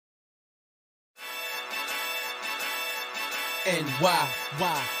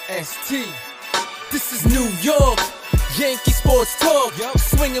NYYST. This is New York. Yankee sports talk.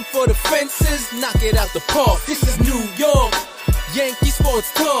 Swinging for the fences, knock it out the park. This is New York. Yankee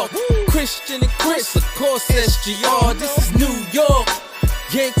sports talk. Christian and Chris, of course SGR. This is New York.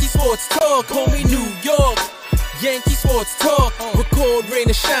 Yankee sports talk, homie, New York. Yankee sports talk. Record,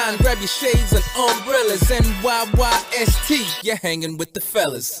 rain or shine. Grab your shades and umbrellas. NYYST. You're hanging with the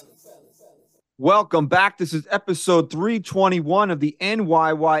fellas. Welcome back. This is episode 321 of the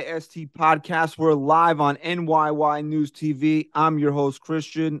NYYST podcast. We're live on NYY News TV. I'm your host,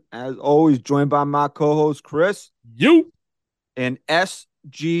 Christian, as always, joined by my co-host, Chris. You. And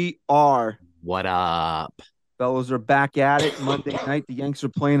SGR. What up? Fellas are back at it. Monday night, the Yanks are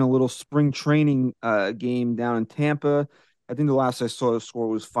playing a little spring training game down in Tampa. I think the last I saw the score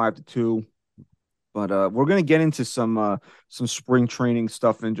was 5-2. But we're gonna get into some spring training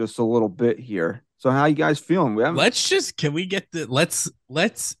stuff in just a little bit here. So how you guys feeling? Can we get the let's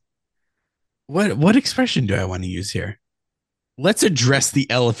what expression do I want to use here? Let's address the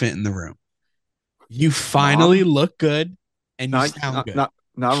elephant in the room. You finally look good and you sound good.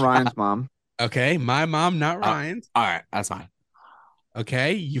 Not Ryan's mom. Okay, my mom, not Ryan's. All right, that's fine.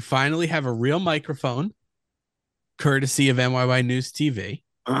 Okay, you finally have a real microphone, courtesy of NYY News TV.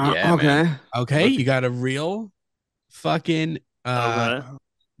 Yeah, okay. man. Okay, you got a real fucking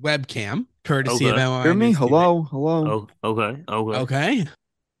webcam, courtesy of NYY Hear me? News Hello, TV. hello. Okay.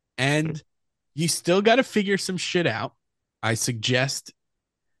 And you still got to figure some shit out. I suggest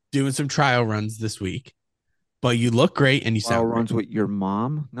doing some trial runs this week. But you look great and you sound Trial runs great. with your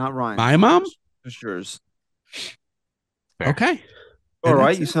mom, not Ryan. My mom? Just yours. Fair. Okay. All And right,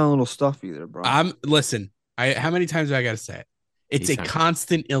 that's you it. sound a little stuffy there, bro. Listen, how many times do I got to say it? It's a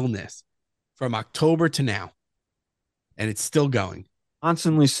constant illness from October to now. And it's still going.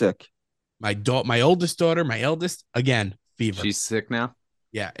 Constantly sick. My oldest daughter, my eldest, again, fever. She's sick now.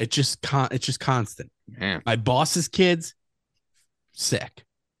 Yeah, it's just constant. Man. My boss's kids, sick.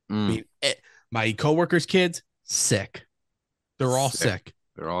 I mean, my coworkers' kids, sick. They're all sick.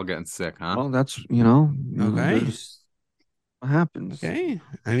 They're all getting sick, huh? Well, that's Okay. there's- what happens. Okay.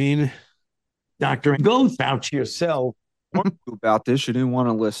 I mean, Doctor, go vouch yourself. About this, you didn't want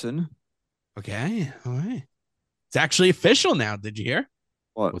to listen. okay. All right. It's actually official now. Did you hear?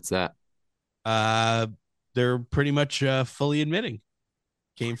 What's that? They're pretty much fully admitting.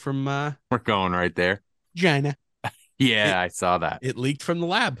 Came from We're going right there. China. Yeah, I saw that. It leaked from the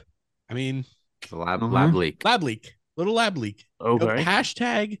lab. I mean, The lab Uh-huh. leak. lab leak. Little lab leak. Okay.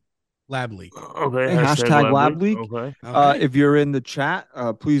 Hashtag lab leak. Okay. Hey, hashtag lab leak. Okay. Okay. If you're in the chat,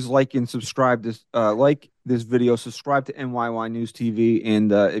 please like and subscribe this video, subscribe to NYY News TV,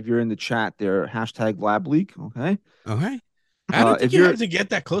 and if you're in the chat there, hashtag lab leak. Okay. Okay. I don't think if you you're- have to get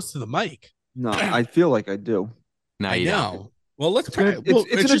that close to the mic. No, I feel like I do. No, I you know. don't. Well, let's It's, try. gonna-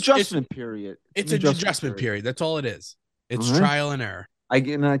 it's an adjustment period. It's an adjustment period. That's all it is. It's Okay. trial and error. I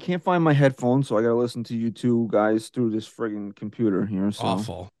can't find my headphones, so I gotta listen to you two guys through this friggin' computer here. So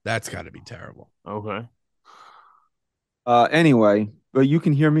Awful. That's got to be terrible. Okay. anyway, but you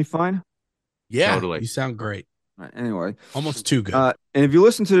can hear me fine. Yeah. Totally. You sound great. All right, anyway, Almost too good. and if you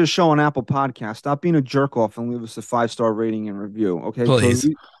listen to the show on Apple Podcast, stop being a jerk off and leave us a 5-star rating and review. Okay, Please.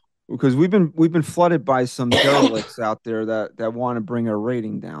 because we've been flooded by some derelicts out there that want to bring our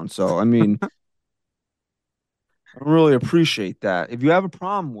rating down. So I mean, I really appreciate that. If you have a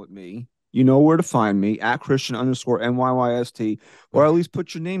problem with me, you know where to find me at Christian_NYYST, or at least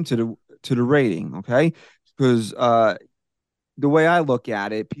put your name to the rating. Okay, because the way I look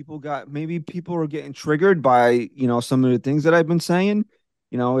at it, people are getting triggered by some of the things that I've been saying.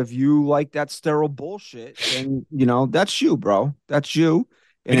 If you like that sterile bullshit, then that's you, bro. That's you.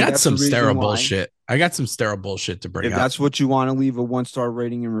 I got that's some the reason sterile why. bullshit. I got some sterile bullshit to bring If up. that's what you want to leave a 1-star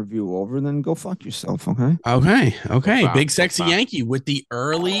rating and review over, then go fuck yourself. Okay. Okay. Wow. Big sexy Wow. Yankee with the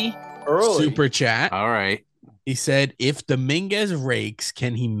early super chat. All right. He said, if Dominguez rakes,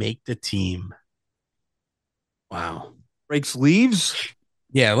 can he make the team? Wow. Breaks leaves.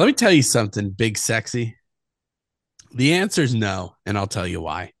 Yeah, let me tell you something, big sexy. The answer is no, and I'll tell you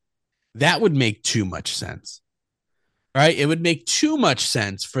why. That would make too much sense. Right? It would make too much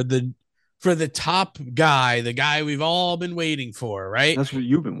sense for the top guy, the guy we've all been waiting for, right? That's what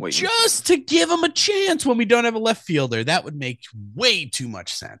you've been waiting. Just to give him a chance when we don't have a left fielder. That would make way too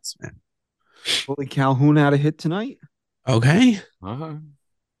much sense, man. Bully Calhoun had a hit tonight. Okay. Uh-huh.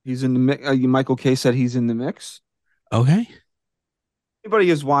 He's in the mix. Michael K said he's in the mix. Okay. Anybody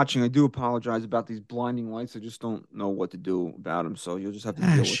is watching, I do apologize about these blinding lights. I just don't know what to do about them. So you'll just have to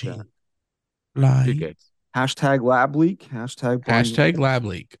deal with that. Good, good. Hashtag lab leak. Hashtag blinding Hashtag lab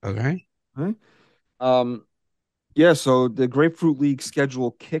leak. Okay. lights. Yeah, so the Grapefruit League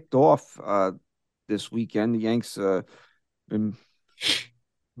schedule kicked off this weekend. The Yanks been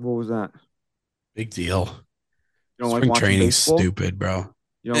what was that? Big deal. You don't like Spring watching training's baseball? stupid, bro.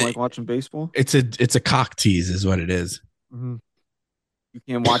 You don't like watching baseball? It's a cock tease, is what it is. Mm-hmm. You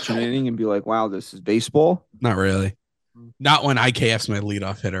can't watch an inning and be like, "Wow, this is baseball." Not really. Mhm. Not when IKF's my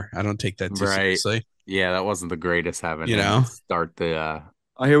leadoff hitter. I don't take that too Right. seriously. Yeah, that wasn't the greatest having You him know? start the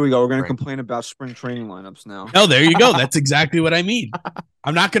Oh, here we go. We're going to Right. complain about spring training lineups now. No, there you go. That's exactly what I mean.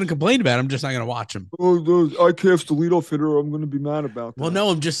 I'm not going to complain about it. I'm just not going to watch him. Oh, those IKF's the leadoff hitter. I'm going to be mad about that. Well, no,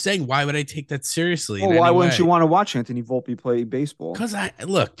 I'm just saying, why would I take that seriously? Well, why wouldn't you want to watch Anthony Volpe play baseball? Because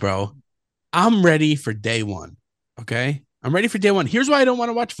look, bro, I'm ready for day one. Okay. I'm ready for day one. Here's why I don't want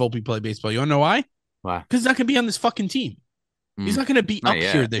to watch Volpe play baseball. You want to know why? Why? Because he's not going to be on this fucking team. He's not going to be Not up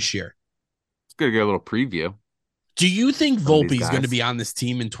yet. here this year. It's gonna get a little preview. Do you think Some of these Volpe's going to guys. be on this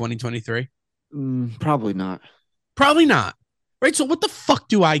team in 2023? Probably not. Probably not. Right. So what the fuck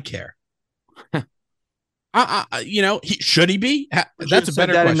do I care? Should he be? That's a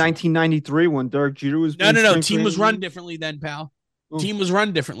better that question. in 1993 when Derek Jeter was. No. playing Team was spring run training. differently then, pal. Oh. Team was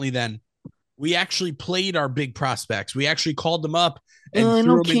run differently then. We actually played our big prospects. We actually called them up and I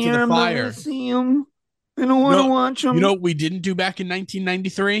threw don't them into care. the I'm not fire. gonna see him. I don't want to watch him. You know what we didn't do back in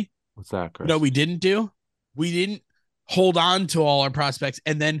 1993? What's that, Chris? No, we didn't do. We didn't hold on to all our prospects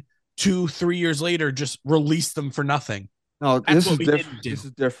and then 2-3 years later just release them for nothing. No, That's this what is we different. didn't do. This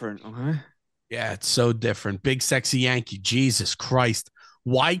is different. Okay. Yeah, it's so different. Big sexy Yankee. Jesus Christ.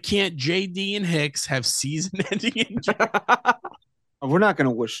 Why can't JD and Hicks have season-ending injuries? We're not going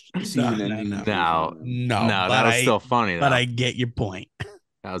to wish season-ending. no. injuries No. on them. No, No, but that was still funny. But though. I get your point.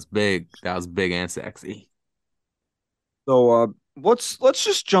 That was big. That was big and sexy. So let's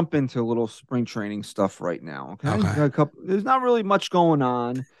just jump into a little spring training stuff right now. Okay. Okay. Got a couple. There's not really much going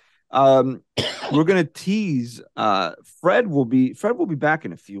on. We're gonna tease. Fred will be back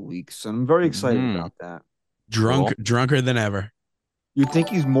in a few weeks. I'm very excited about that. Drunker than ever. You think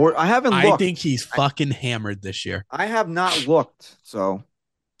he's more? I haven't looked. I think he's fucking hammered this year. I have not looked. So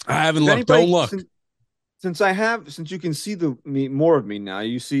I haven't If looked. anybody- Don't look. Since you can see more of me now.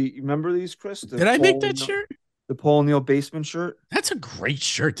 You remember these, Chris? Did I make that shirt? The Paul Neal basement shirt. That's a great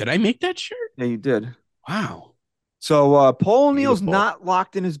shirt. Did I make that shirt? Yeah, you did. Wow. So Paul Neal's Beautiful. not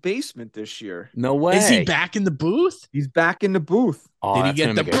locked in his basement this year. No way. Is he back in the booth? He's back in the booth. Oh, Did he that's get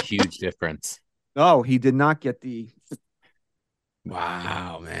gonna the- make a huge difference. No, he did not get the.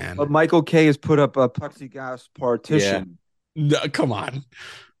 Wow, man. But Michael K has put up a plexiglass partition. No, come on.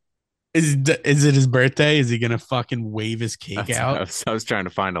 Is it his birthday? Is he gonna fucking wave his cake out? I was trying to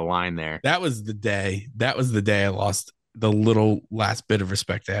find a line there. That was the day. That was the day I lost the little last bit of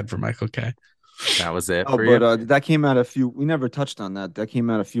respect I had for Michael K. That was it. Oh, for you? but that came out we never touched on that. That came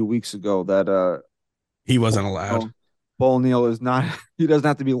out a few weeks ago that He wasn't allowed. Paul Neal is not. He doesn't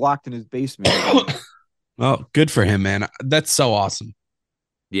have to be locked in his basement. Well, good for him, man. That's so awesome.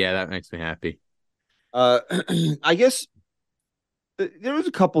 Yeah, that makes me happy. I guess there was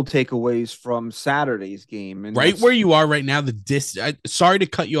a couple takeaways from Saturday's game, and Right where you are right now, sorry to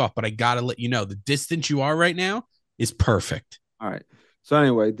cut you off, but I gotta let you know the distance you are right now is perfect. All right. So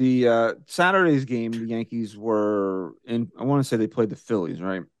anyway, the Saturday's game, the Yankees were in. I want to say they played the Phillies,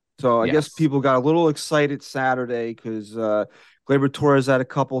 right? So I guess Yes. people got a little excited Saturday because Gleyber Torres had a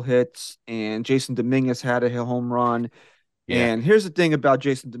couple hits and Jason Dominguez had a home run. Yeah. And here's the thing about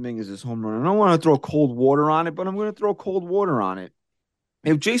Jason Dominguez's home run. I don't want to throw cold water on it, but I'm going to throw cold water on it.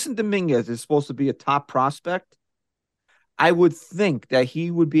 If Jason Dominguez is supposed to be a top prospect, I would think that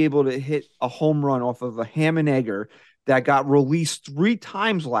he would be able to hit a home run off of a ham and egger that got released 3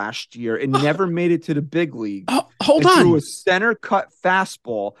 times last year and never made it to the big league. Oh, hold and threw on. a center cut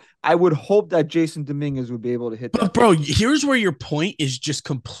fastball. I would hope that Jason Dominguez would be able to hit that. But bro, here's where your point is just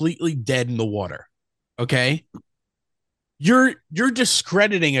completely dead in the water. Okay? You're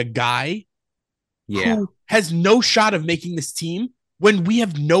discrediting a guy Yeah. who has no shot of making this team when we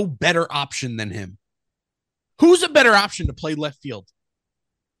have no better option than him. Who's a better option to play left field?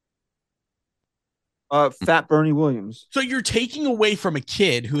 Fat Bernie Williams. So you're taking away from a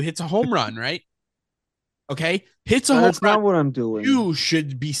kid who hits a home run, right? Okay? Hits a home That's run. not what I'm doing. You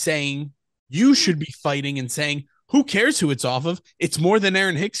should be fighting and saying, who cares who it's off of? It's more than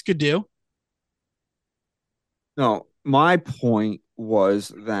Aaron Hicks could do. No, my point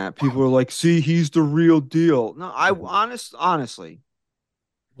was that people were like, see, he's the real deal. No, honestly,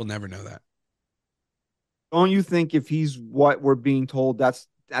 We'll never know that. don't you think if he's what we're being told, that's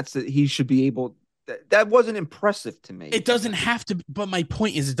he should be able. That wasn't impressive to me. It doesn't have to, but my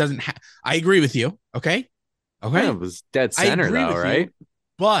point is it doesn't I agree with you. Okay. Yeah, it was dead center I agree though, with right? you,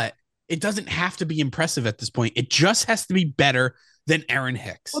 but It doesn't have to be impressive at this point. It just has to be better than Aaron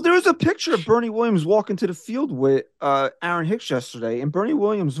Hicks. Well, there was a picture of Bernie Williams walking to the field with Aaron Hicks yesterday, and Bernie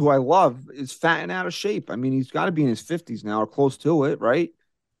Williams, who I love, is fat and out of shape. I mean, he's got to be in his 50s now or close to it, right?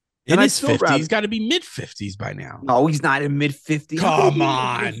 In And his I'd still 50s, rather- he's got to be mid 50s by now. No, he's not in mid 50s. Come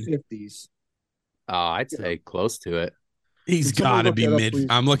on. 50s. I'd say close to it. He's Can somebody got to look be that up, mid. please?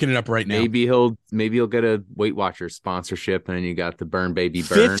 I'm looking it up right now. Maybe he'll get a Weight Watchers sponsorship, and then you got the Burn Baby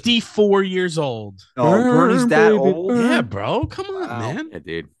Burn. 54 years old. No, Bernie's that old. Yeah, bro. Come on, Wow. man. Yeah,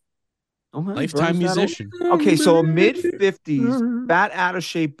 dude. Okay, Lifetime Bernie's that old. musician. Okay, so mid 50s, fat out of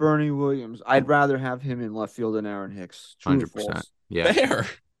shape Bernie Williams. I'd rather have him in left field than Aaron Hicks. True or 100%. false? Yeah, There.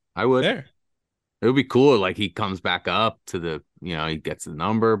 I would. There. It would be cool. Like he comes back up to the, he gets the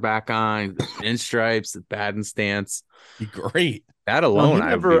number back on, the pinstripes, the batting stance. Be great. That No, alone, he I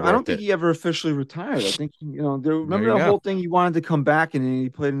never, would be I don't worth think it. he ever officially retired. I think remember you the go. whole thing. He wanted to come back, and then he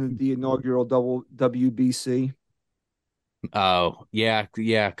played in the inaugural double WBC. Oh, yeah,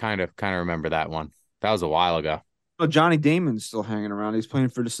 kind of remember that one. That was a while ago. Oh, Johnny Damon's still hanging around. He's playing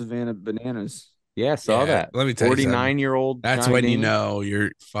for the Savannah Bananas. Yeah, saw Yeah, that. let me tell you something. 49-year-old. That's Johnny when you Damon. know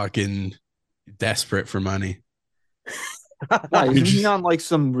you're fucking desperate for money. Why isn't just- he on like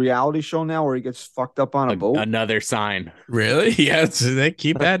some reality show now where he gets fucked up on a boat? Another sign. Really? Yeah, so they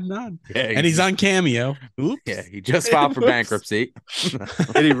keep adding on. Yeah, And he's on Cameo. Oops. Yeah, he just filed for bankruptcy.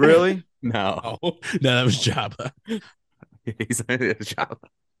 Did he really? No, Oh, no, that was Jabba.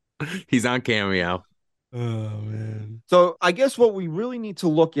 he's on Cameo. Oh, man. So I guess what we really need to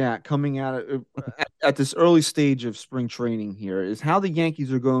look at coming at this early stage of spring training here is how the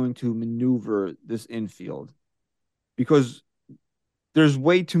Yankees are going to maneuver this infield, because there's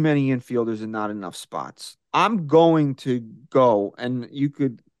way too many infielders and not enough spots. I'm going to go, and you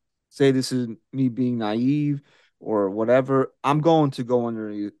could say this is me being naive or whatever. I'm going to go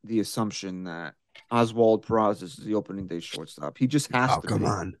under the assumption that Oswald Peraza is the opening day shortstop. He just has Oh, to come be.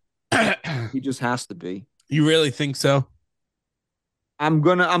 on. He just has to be. You really think so? I'm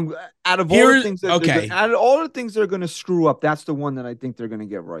out of all Here- the things that okay. out of all the things they're gonna screw up, that's the one that I think they're gonna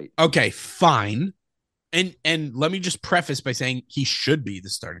get right. Okay, fine. And let me just preface by saying he should be the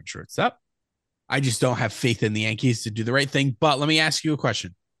starting shortstop. I just don't have faith in the Yankees to do the right thing. But let me ask you a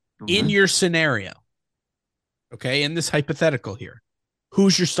question. In your scenario, okay, in this hypothetical here,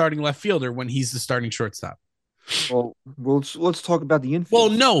 who's your starting left fielder when he's the starting shortstop? well, let's talk about the Well,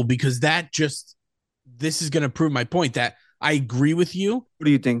 infield. no, because this is going to prove my point that I agree with you. What do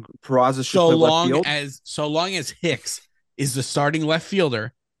you think? Peraza should play left field? So long as Hicks is the starting left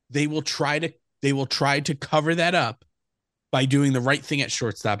fielder, they will try to cover that up by doing the right thing at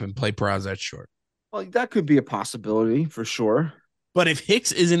shortstop and play Peraza at short. Well, that could be a possibility for sure. But if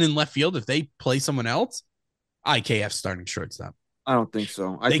Hicks isn't in left field, if they play someone else, IKF starting shortstop. I don't think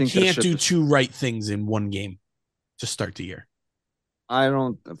so. They think that can't ship do is- two right things in one game to start the year. I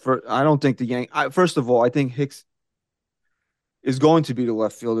don't think the Yankees. First of all, I think Hicks is going to be the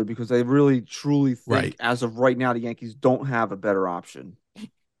left fielder because I really truly think, Right. as of right now, the Yankees don't have a better option.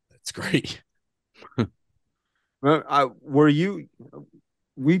 That's great.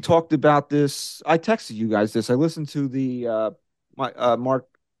 We talked about this. I texted you guys this. I listened to the Mike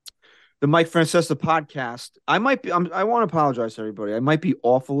Francesa podcast. I want to apologize to everybody. I might be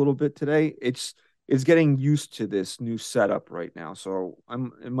off a little bit today. It's getting used to this new setup right now, so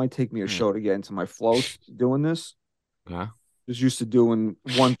it might take me a show to get into my flow doing this. Yeah. Just used to doing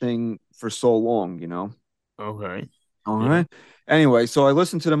one thing for so long, you know. Okay. All Yeah. right. Anyway, so I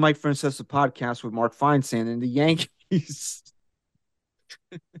listened to the Mike Francesa podcast with Mark Feinsand, and the Yankees.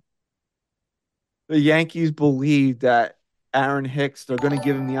 The Yankees believe that Aaron Hicks, they're going to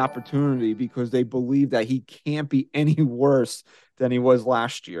give him the opportunity because they believe that he can't be any worse than he was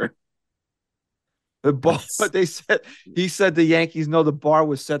last year. But he said the Yankees know the bar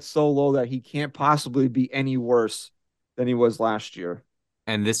was set so low that he can't possibly be any worse than he was last year.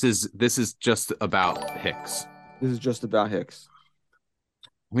 And this is just about Hicks. This is just about Hicks.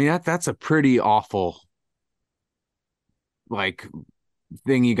 I mean, that's a pretty awful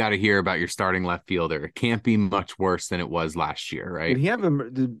thing you got to hear about your starting left fielder. It can't be much worse than it was last year, right?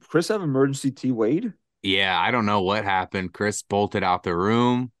 Did Chris have emergency T Wade? Yeah, I don't know what happened. Chris bolted out the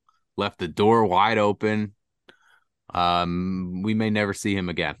room, left the door wide open. We may never see him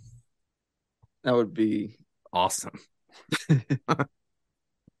again. That would be Awesome.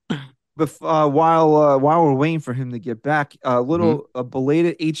 But while we're waiting for him to get back, a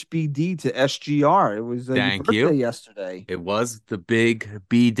belated HBD to SGR. It was your Thank birthday you. yesterday. It was the big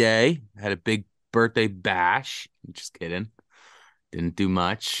B day. Had a big birthday bash. Just kidding. Didn't do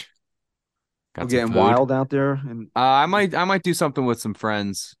much. We're Got some getting food. wild out there, and I might do something with some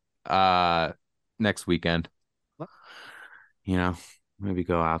friends next weekend. You know, maybe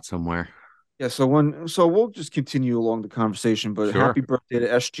go out somewhere. Yeah, so we'll just continue along the conversation, but Sure. happy birthday to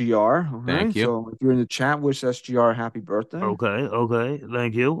SGR. All right. Thank you. So if you're in the chat, wish SGR happy birthday. Okay.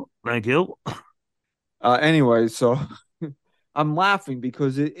 Thank you. Anyway, so I'm laughing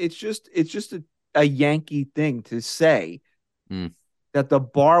because it's just a Yankee thing to say Mm. that the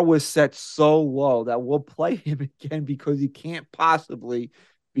bar was set so low that we'll play him again because he can't possibly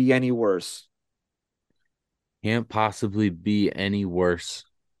be any worse. Can't possibly be any worse.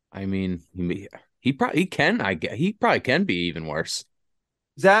 I mean, he probably can. He probably can be even worse.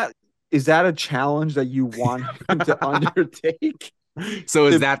 Is that is that a challenge that you want him to undertake? So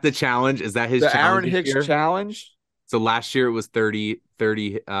is The, that the challenge? Is that his the challenge Aaron this Hicks year? challenge? So last year it was 30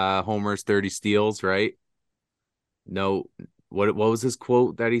 homers, 30 steals, right? No, what was his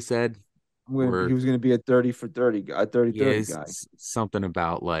quote that he said? He Or was going to be a 30 for 30, a 30-30 yeah, guy. something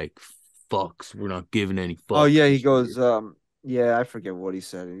about like fucks. We're not giving any Oh fucks yeah, he this year. goes, yeah, I forget what he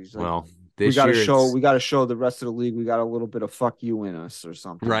said. He's like, Well, this year we it's got to show the rest of the league we got a little bit of fuck you in us or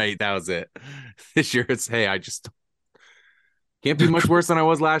something. right. That was it. This year it's hey, I just can't be much worse than I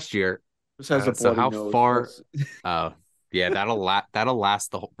was last year. Just has a So bloody how nose. far? Yeah, that'll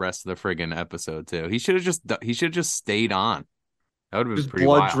last the rest of the friggin' episode too. He should have just stayed on. That would have been Just pretty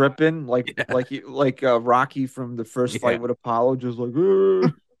blood wild. dripping Yeah, like Rocky from the first yeah. fight with Apollo, just like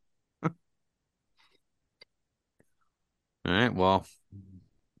All right. Well,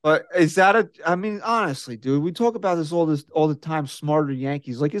 But is that I mean, honestly, dude, we talk about this all the time, smarter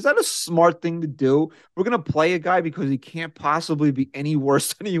Yankees. Like, is that a smart thing to do? We're gonna play a guy because he can't possibly be any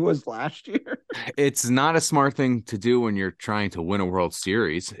worse than he was last year. it's not a smart thing to do when you're trying to win a World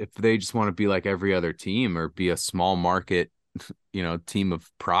Series. If they just want to be like every other team or be a small market, team of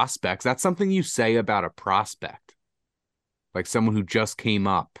prospects, that's something you say about a prospect, like someone who just came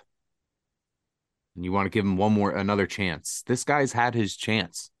up, and you want to give him another chance. This guy's had his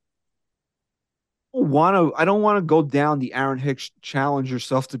chance. I don't want to go down the Aaron Hicks challenge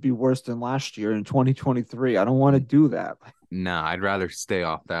yourself to be worse than last year in 2023. I don't want to do that. Nah, I'd rather stay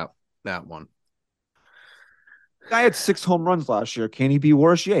off that one. The guy had 6 home runs last year. Can he be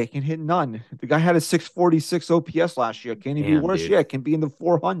worse? Yeah, he can hit none. The guy had a 646 OPS last year. Can he be Damn, worse? dude. Yeah, can be in the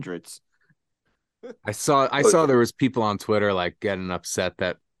 400s. I saw there was people on Twitter like getting upset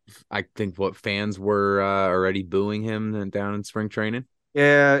that I think what fans were already booing him down in spring training.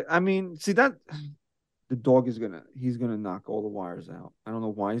 Yeah, I mean, see that the dog he's gonna knock all the wires out. I don't know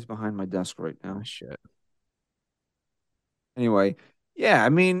why he's behind my desk right now. Oh, shit. Anyway, yeah, I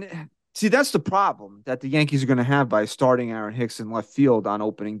mean, see that's the problem that the Yankees are gonna have by starting Aaron Hicks in left field on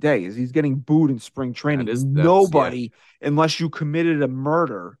opening day is he's getting booed in spring training. That's yeah. Nobody, unless you committed a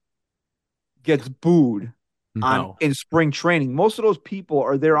murder, gets booed on No. in spring training. Most of those people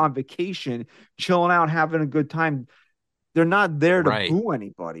are there on vacation, chilling out, having a good time. They're not there to Right. boo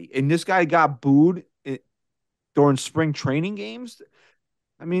anybody. And this guy got booed during spring training games.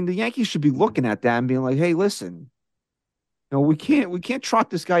 I mean, the Yankees should be looking at that and being like, "Hey, listen, we can't trot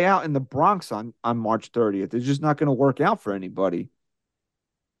this guy out in the Bronx on March 30th. It's just not going to work out for anybody."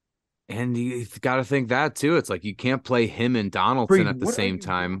 And you've got to think that too. It's like you can't play him and Donaldson Braden, at the what are same you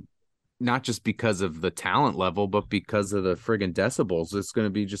time, doing? not just because of the talent level, but because of the friggin' decibels. It's going to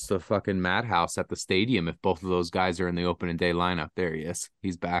be just a fucking madhouse at the stadium if both of those guys are in the opening day lineup. There he is.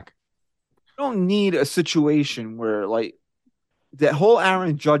 He's back. You don't need a situation where like that whole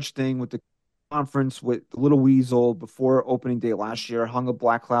Aaron Judge thing with the conference with the Little Weasel before opening day last year hung a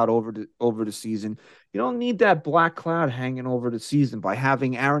black cloud over the season. You don't need that black cloud hanging over the season by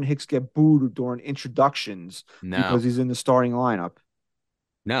having Aaron Hicks get booed during introductions because No, he's in the starting lineup.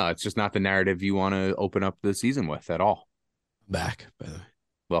 no, it's just not the narrative you want to open up the season with at all. Back, by the way.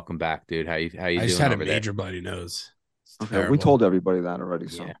 Welcome back, dude. How you I doing just had a over there? major bloody nose. It's Okay, we terrible. told everybody that already,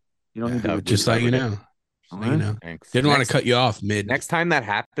 so Yeah. you don't Yeah, need to no, repeat just it. letting you covered it. know. Just All letting you right. know. Thanks. Didn't want to cut you off mid. Next time that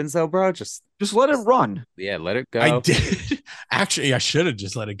happens, though, bro, just Let it run. yeah, let it go. I did. Actually, I should have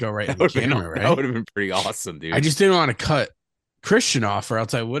just let it go right in That the would camera, That right? would have been pretty awesome, dude. I just didn't want to cut Christian off, or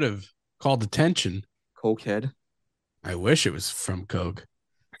else I would have called attention. Cokehead. I wish it was from Coke.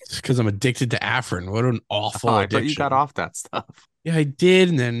 It's because I'm addicted to Afrin. What an awful I addiction. thought you got off that stuff. Yeah, I did,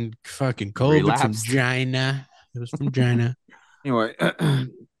 and then fucking COVID from Relapsed. China. It was from China. Anyway,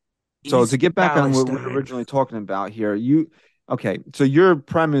 so to get back on what we were Palestine. originally talking about here, so your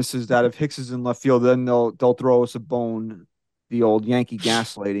premise is that if Hicks is in left field, then they'll throw us a bone, the old Yankee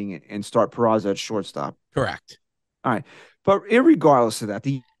gaslighting, and start Peraza at shortstop. Correct. All right, but irregardless of that,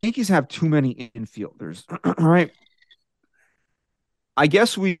 the Yankees have too many infielders. All right, I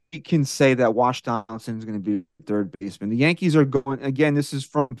guess we can say that Wash Donaldson is going to be third baseman. The Yankees are going again. This is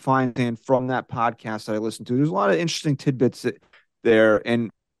from Fine and from that podcast that I listened to. There's a lot of interesting tidbits there,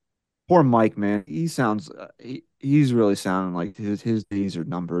 and poor Mike, man, he sounds he's really sounding like his days are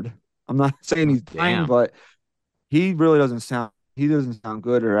numbered. I'm not saying Oh, he's dying, damn. but he really doesn't sound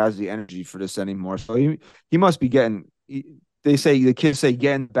good or has the energy for this anymore. So he must be getting. They say the kids say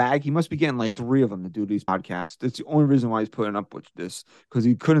get in the bag. He must be getting like three of them to do these podcasts. That's the only reason why he's putting up with this because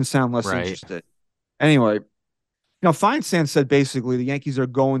he couldn't sound less Right. interested. Anyway, Feinstein said basically the Yankees are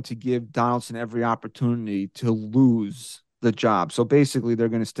going to give Donaldson every opportunity to lose the job. So basically, they're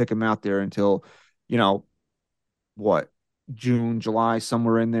going to stick him out there until, you know, what, June, July,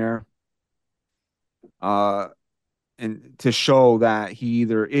 somewhere in there. Uh, and to show that he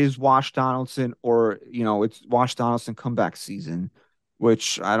either is Wash Donaldson or, it's Wash Donaldson comeback season,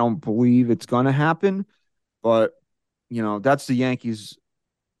 which I don't believe it's going to happen. But, that's the Yankees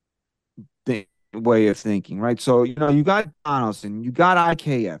way of thinking, right? So, you got Donaldson, you got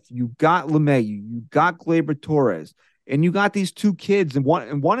IKF, you got LeMayu, you got Gleyber Torres, and you got these two kids, and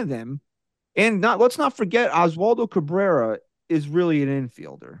one of them, and let's not forget Oswaldo Cabrera is really an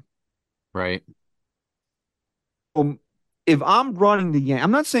infielder. Right. If I'm running the Yankees,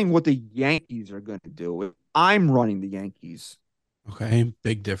 I'm not saying what the Yankees are going to do. If I'm running the Yankees, Okay,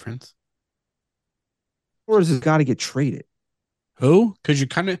 big difference. Torres has got to get traded. Who? Because your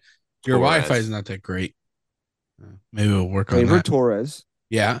Wi-Fi is Torres. not that great. Maybe we'll work on Gleyber that. Torres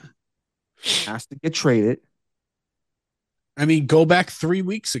Yeah. has to get traded. I mean, go back 3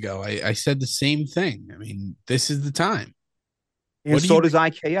 weeks ago. I said the same thing. I mean, this is the time. And What do so you- does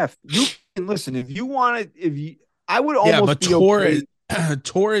IKF. You can listen if you want to. I would Yeah, almost but be Torres, okay.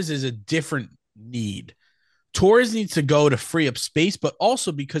 Torres is a different need. Torres needs to go to free up space, but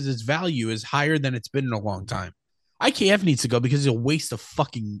also because his value is higher than it's been in a long time. IKF needs to go because he's a waste of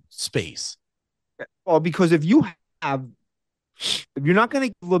fucking space. Well, because if you're not going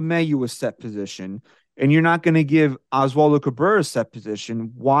to give LeMayu a set position and you're not going to give Oswaldo Cabrera a set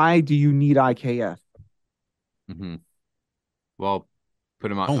position, why do you need IKF? Mm-hmm. Well,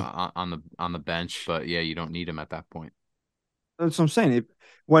 put him Oh. on the bench, but yeah, you don't need him at that point. That's what I'm saying.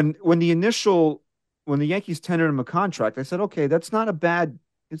 When the Yankees tendered him a contract, I said, okay, it's not bad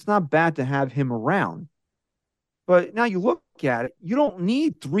to have him around. But now you look at it, you don't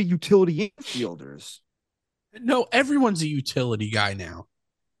need three utility infielders. No, everyone's a utility guy now.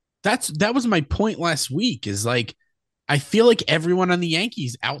 That was my point last week. Is like, I feel like everyone on the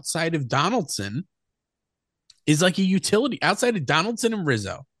Yankees outside of Donaldson is like a utility. Outside of Donaldson and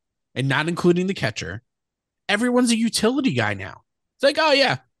Rizzo, and not including the catcher, everyone's a utility guy now. It's like, oh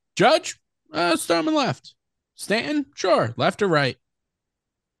yeah, Judge, start him in left. Stanton, sure, left or right.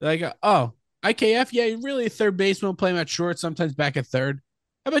 Like, oh, IKF, yeah, really a third baseman, will play him at short, sometimes back at third.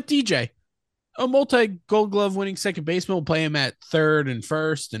 How about DJ? A multi-Gold Glove winning second baseman, will play him at third and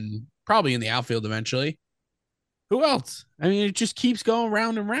first, and probably in the outfield eventually. Who else? I mean, it just keeps going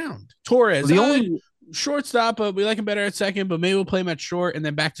round and round. Torres, The only shortstop, but we like him better at second, but maybe we'll play him at short and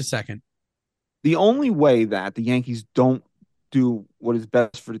then back to second. the only way that the Yankees don't do what is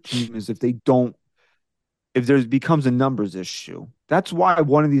best for the team is if there becomes a numbers issue. That's why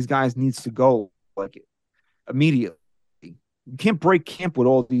one of these guys needs to go like immediately. You can't break camp with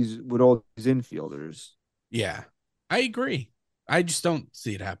all these infielders. Yeah, I agree. I just don't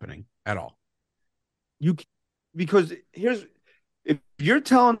see it happening at all. Because if you're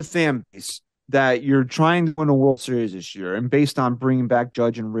telling the fan base that you're trying to win a World Series this year, and based on bringing back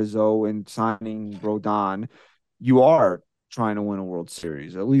Judge and Rizzo and signing Rodon, you are trying to win a World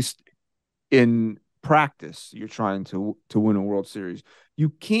Series. At least in practice, you're trying to win a World Series. You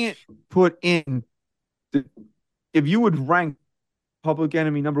can't put in if you would rank public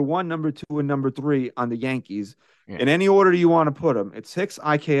enemy number 1, number 2, and number 3 on the Yankees in any order you want to put them. It's Hicks,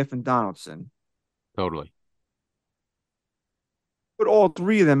 IKF, and Donaldson. Totally. Put all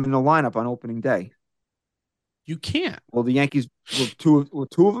three of them in the lineup on opening day. You can't. Well, the Yankees will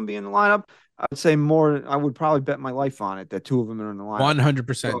two of them be in the lineup. I would say more. I would probably bet my life on it that two of them are in the lineup.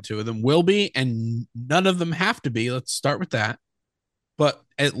 100%. Two of them will be, and none of them have to be. Let's start with that. But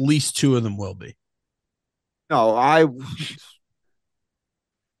at least two of them will be. No,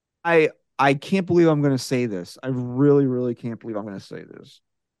 I can't believe I'm going to say this. I really, really can't believe I'm going to say this.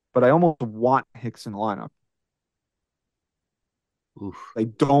 But I almost want Hicks in the lineup. Oof. I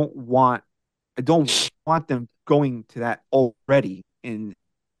don't want them going to that already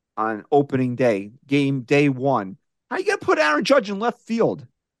on opening day, game day 1. How you gonna put Aaron Judge in left field?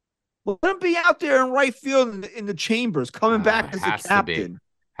 Let him be out there in right field in the chambers, coming back as the captain.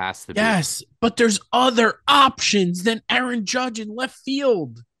 Has to be. Yes, but there's other options than Aaron Judge in left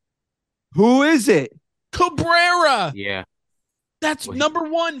field. Who is it? Cabrera. Yeah. That's Well, number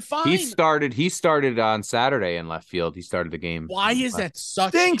one. Fine. He started on Saturday in left field. He started the game. Why is that such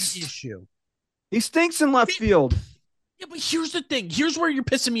Stinks. an issue? He stinks in left field. Yeah, but here's the thing. Here's where you're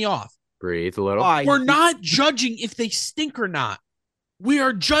pissing me off. Breathe a little. Why? We're not judging if they stink or not. We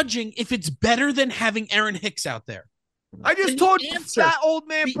are judging if it's better than having Aaron Hicks out there. I just And told the you answer- that old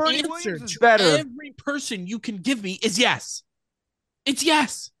man The Bernie answer Williams is to better. every person you can give me is yes. It's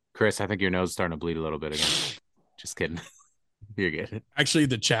yes. Chris, I think your nose is starting to bleed a little bit again. Just kidding. You're good. Actually,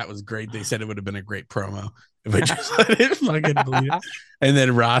 the chat was great. They said it would have been a great promo if I just let it fucking bleed. And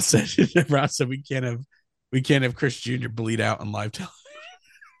then Ross said, we can't have Chris Jr. bleed out on live television.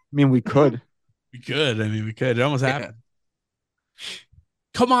 I mean, we could. We could. It almost happened.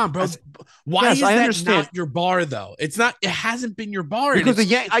 Come on, bro. Why Yes, is I that understand. not your bar, though? It's not. It hasn't been your bar. Because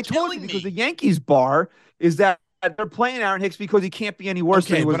I told you because the Yankees bar is that they're playing Aaron Hicks because he can't be any worse.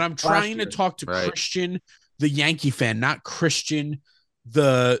 Okay, than he was but I'm last trying to year. talk to Right. Christian, the Yankee fan, not Christian,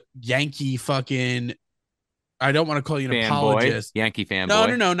 the Yankee fucking. I don't want to call you an Fanboy. apologist. Yankee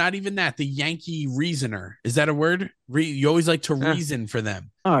fanboy. No, not even that. The Yankee reasoner. Is that a word? You always like to Yeah. reason for them.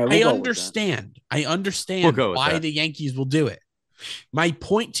 All right, we'll I go with understand. I understand We'll go with why that. the Yankees will do it. My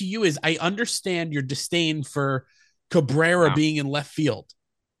point to you is I understand your disdain for Cabrera No. being in left field.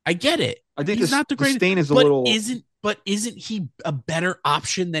 I get it. that. I think He's not the greatest. stain is a But little. isn't he a better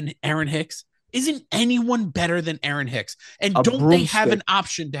option than Aaron Hicks? Isn't anyone better than Aaron Hicks? And A don't they have broomstick. an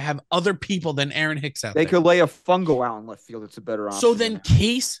option to have other people than Aaron Hicks out They there? could lay a fungo out in left field. It's a better option. So then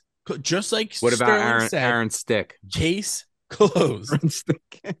case, just like What about Sterling said, Aaron Stick? case closed.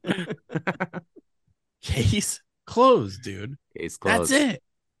 Case closed, dude. Case closed. That's it.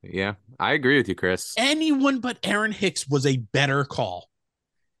 Yeah, I agree with you, Chris. Anyone but Aaron Hicks was a better call,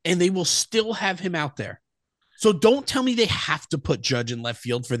 and they will still have him out there. So don't tell me they have to put Judge in left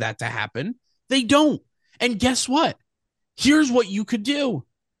field for that to happen. They don't. And guess what? Here's what you could do.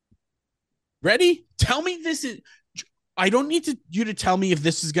 Ready? Tell me this is. I don't need you to tell me if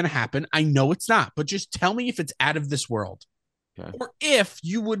this is going to happen. I know it's not, but just tell me if it's out of this world. Okay. Or if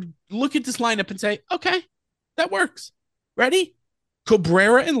you would look at this lineup and say, okay, that works. Ready?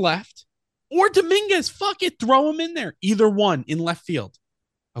 Cabrera in left or Dominguez. Fuck it. Throw him in there. Either one in left field.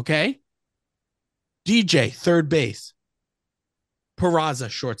 Okay. DJ, third base. Peraza,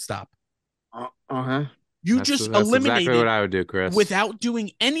 shortstop. Uh-huh. That's exactly what I would do, Chris. without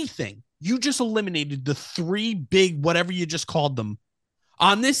doing anything. You just eliminated the three big, whatever you just called them,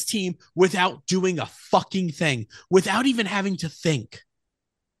 on this team without doing a fucking thing, without even having to think.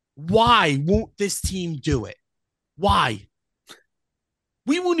 Why won't this team do it? Why?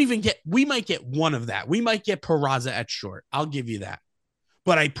 We might get one of that. We might get Peraza at short. I'll give you that.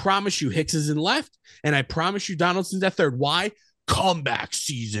 But I promise you, Hicks is in left, and I promise you, Donaldson's at third. Why? Comeback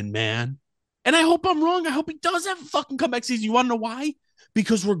season, man. And I hope I'm wrong. I hope he does have a fucking comeback season. You want to know why?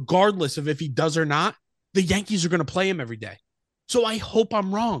 Because regardless of if he does or not, the Yankees are going to play him every day. So I hope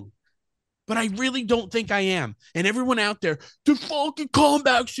I'm wrong. But I really don't think I am. And everyone out there, the fucking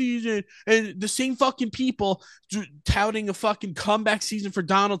comeback season, and the same fucking people touting a fucking comeback season for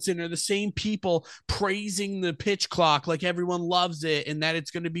Donaldson are the same people praising the pitch clock like everyone loves it and that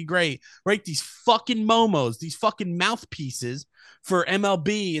it's going to be great, right? These fucking momos, these fucking mouthpieces for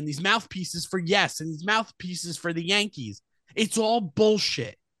MLB and these mouthpieces for yes and these mouthpieces for the Yankees. It's all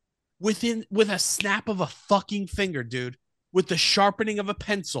bullshit. With a snap of a fucking finger, dude, with the sharpening of a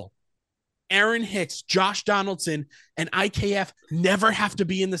pencil. Aaron Hicks, Josh Donaldson, and IKF never have to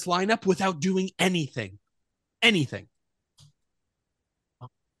be in this lineup without doing anything. Anything.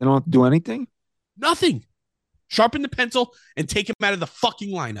 They don't have to do anything. Nothing. Sharpen the pencil and take him out of the fucking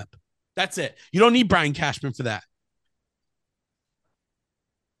lineup. That's it. You don't need Brian Cashman for that.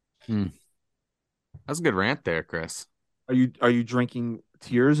 That's a good rant there, Chris. Are you drinking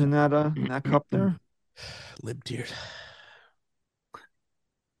tears in that cup there? Lib teared.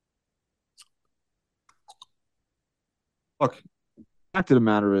 Look, the fact of the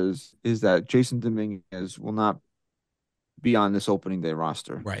matter is that Jason Dominguez will not be on this opening day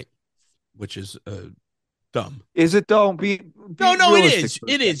roster. Right. Which is dumb. Is it though? No, it is.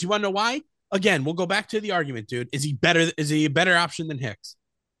 It is. You want to know why? Again, we'll go back to the argument, dude. Is he a better option than Hicks?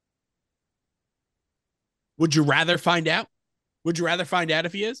 Would you rather find out? Would you rather find out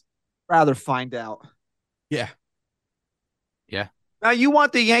if he is? Rather find out. Yeah. Yeah. Now you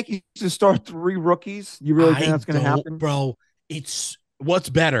want the Yankees to start 3 rookies? You really think that's going to happen, bro? It's what's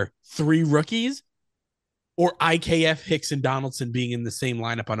better, 3 rookies, or IKF, Hicks, and Donaldson being in the same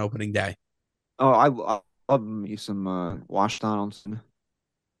lineup on opening day? Oh, I love me some Wash Donaldson.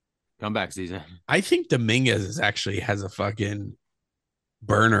 Comeback season. I think Dominguez actually has a fucking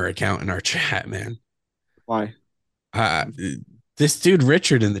burner account in our chat, man. Why? This dude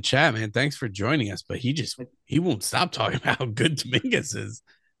Richard in the chat, man. Thanks for joining us, but he won't stop talking about how good Dominguez is.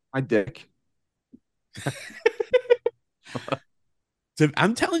 My dick.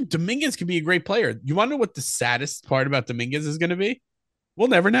 I'm telling Dominguez can be a great player. You want to know what the saddest part about Dominguez is going to be? We'll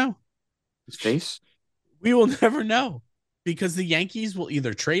never know. His face. We will never know because the Yankees will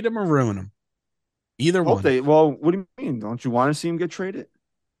either trade him or ruin him. Either one. Well, what do you mean? Don't you want to see him get traded?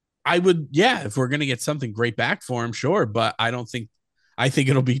 I would, yeah, if we're going to get something great back for him, sure. But I think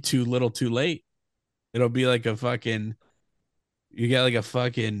it'll be too little too late. It'll be like you get like a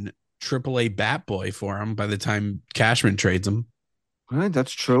fucking AAA bat boy for him by the time Cashman trades him. All right,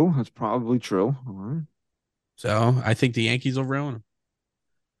 that's true. That's probably true. All right. So I think the Yankees will ruin him.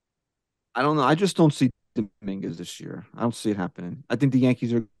 I don't know. I just don't see Dominguez this year. I don't see it happening. I think the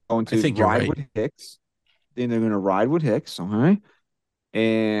Yankees are going to ride with Hicks. Then they're going to ride with Hicks. Okay.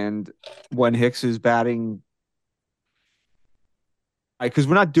 And when Hicks is batting, because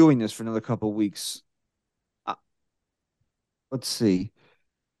we're not doing this for another couple of weeks. Let's see.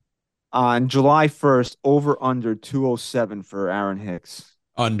 On July 1st, over under 207 for Aaron Hicks.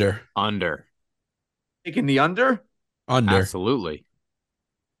 Under. Taking the under? Under. Absolutely.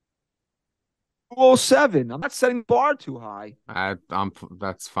 207. I'm not setting the bar too high.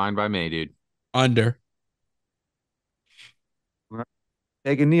 That's fine by me, dude. Under.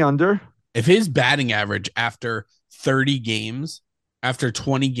 Taking the under. If his batting average after 30 games, after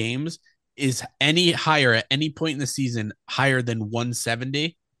 20 games, is any higher at any point in the season, higher than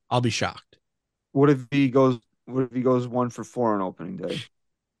 170, I'll be shocked. What if he goes 1-for-4 on opening day?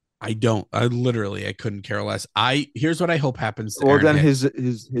 I couldn't care less. Here's what I hope happens to Well, Aaron then Hicks.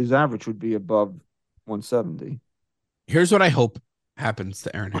 his average would be above 170. Here's what I hope happens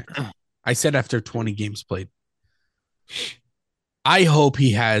to Aaron Hicks. I said after 20 games played. I hope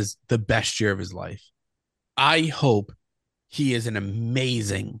he has the best year of his life. I hope he is an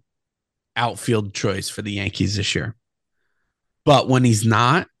amazing outfield choice for the Yankees this year. But when he's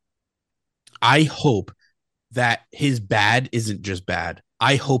not, I hope that his bad isn't just bad.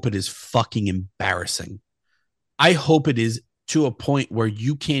 I hope it is fucking embarrassing. I hope it is to a point where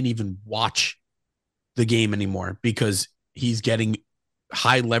you can't even watch the game anymore because he's getting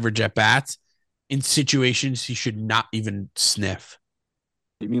high leverage at bats in situations he should not even sniff.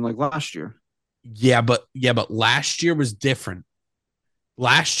 You mean like last year? Yeah, but last year was different.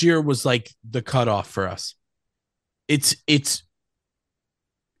 Last year was like the cutoff for us.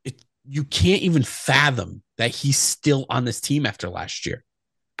 You can't even fathom that he's still on this team after last year.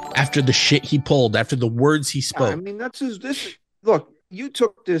 After the shit he pulled, after the words he spoke. Yeah, I mean, look, you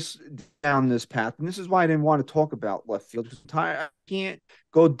took this down this path, and this is why I didn't want to talk about left field. I can't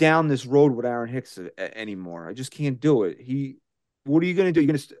go down this road with Aaron Hicks anymore. I just can't do it. What are you going to do?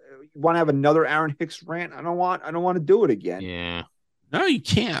 You want to have another Aaron Hicks rant? I don't want to do it again. Yeah. No, you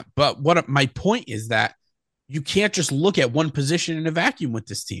can't. But my point is that you can't just look at one position in a vacuum with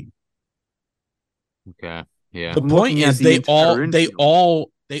this team. Okay. Yeah. The point is they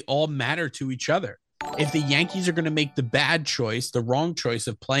all matter to each other. If the Yankees are going to make the bad choice, the wrong choice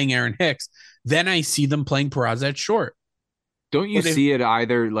of playing Aaron Hicks, then I see them playing Peraza at short. Don't you see it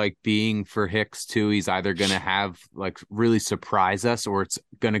either like being for Hicks too? He's either going to have like really surprise us, or it's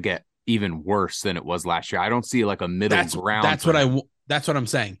going to get even worse than it was last year. I don't see like a middle ground. That's what I'm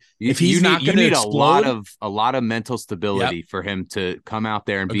saying. If he's not going to explode, a lot of mental stability for him to come out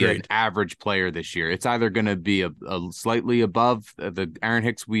there and be an average player this year. It's either going to be a slightly above the Aaron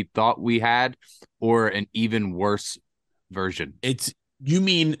Hicks we thought we had, or an even worse version. You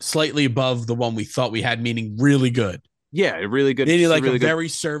mean slightly above the one we thought we had, meaning really good. Yeah, really good. Maybe like a very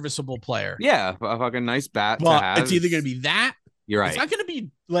serviceable player. Yeah, a fucking nice bat to have. It's either going to be that. You're right. It's not going to be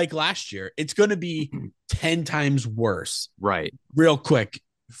like last year. It's going to be 10 times worse. Right. Real quick,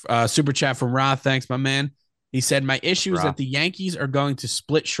 super chat from Roth. Thanks, my man. He said, my issue is that the Yankees are going to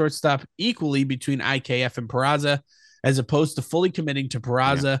split shortstop equally between IKF and Peraza, as opposed to fully committing to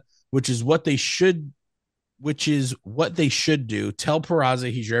Peraza, which is what they should do. Tell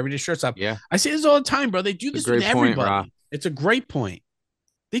Peraza he's your everyday shortstop. Yeah. I say this all the time, bro. They do this with everybody. It's a great point.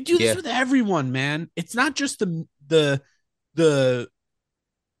 They do this with everyone, man. It's not just the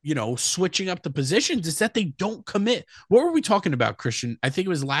switching up the positions. It's that they don't commit. What were we talking about, Christian? I think it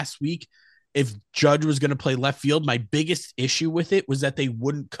was last week. If Judge was going to play left field, my biggest issue with it was that they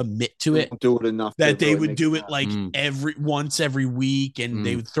wouldn't commit to it. Do it enough. That they would do it like once every week, and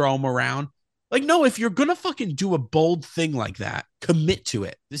they would throw them around. Like, no, if you're going to fucking do a bold thing like that, commit to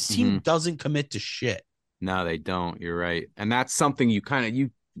it. This team doesn't commit to shit. No, they don't. You're right. And that's something you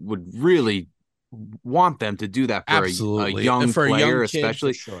would really want them to do that for a Absolutely. young For a player, young kid,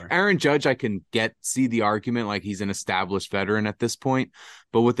 especially. for sure. Aaron Judge, I can see the argument like he's an established veteran at this point,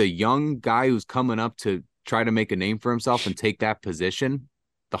 but with a young guy who's coming up to try to make a name for himself and take that position,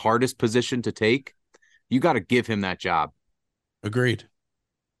 the hardest position to take, you got to give him that job. Agreed.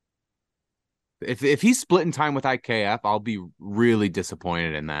 If he's splitting time with IKF, I'll be really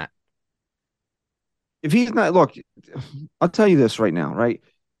disappointed in that. If he's not, look, I'll tell you this right now, right?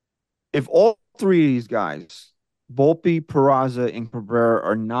 If all three of these guys, Volpe, Peraza, and Cabrera,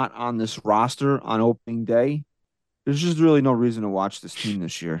 are not on this roster on opening day, there's just really no reason to watch this team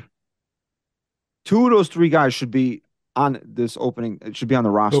this year. Two of those three guys should be on this opening. It should be on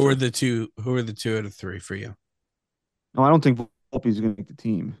the roster. Who are the two out of three for you? No, I don't think Volpe's going to make the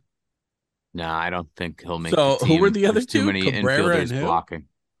team. No, I don't think he'll make So the team. who were the other There's two? Too many Cabrera and infielders who? blocking.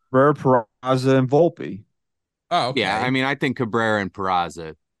 Cabrera, Peraza, and Volpe. Oh, okay. Yeah, I mean, I think Cabrera and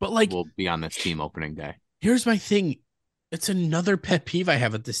Peraza but like, will be on this team opening day. here's my thing. It's another pet peeve I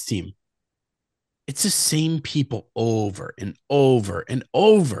have with this team. It's the same people over and over and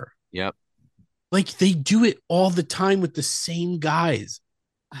over. Yep. Like, they do it all the time with the same guys.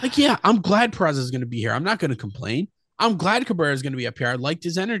 Like, yeah, I'm glad Peraza is going to be here. I'm not going to complain. I'm glad Cabrera is going to be up here. I liked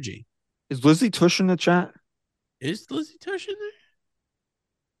his energy. Is Lizzie Tush in the chat? Is Lizzie Tush in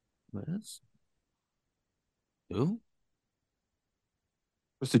there? Liz? Who?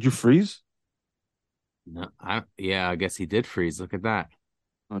 Chris, did you freeze? No, I guess he did freeze. Look at that.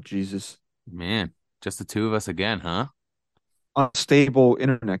 Oh, Jesus. Man, just the two of us again, huh? Unstable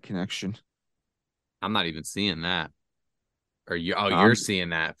internet connection. I'm not even seeing that. Or you're seeing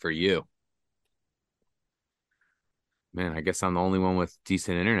that for you. Man, I guess I'm the only one with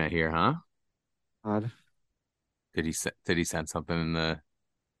decent internet here, huh? Odd. Did he send something in the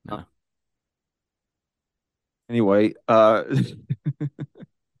no. Anyway, this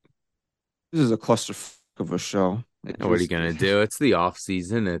is a clusterfuck of a show. What are you gonna do? It's the off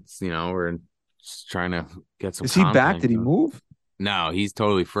season. It's we're just trying to get some. Is he back? content Did he going. move? No, he's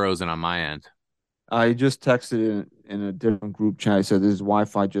totally frozen on my end. I just texted in a different group chat. I said his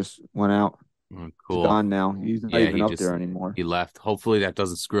Wi-Fi just went out. Cool. He's gone now. He's not even up there anymore. He left. Hopefully that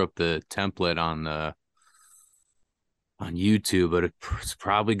doesn't screw up the template on YouTube, but it's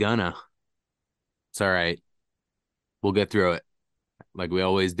probably gonna. It's all right. We'll get through it like we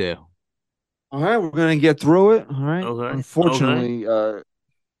always do. All right, we're gonna get through it. All right. Okay. Unfortunately,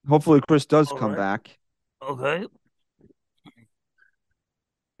 hopefully Chris does come back. Okay.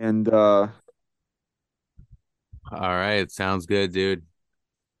 And all right, sounds good, dude.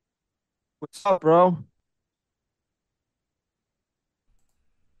 what's up, bro?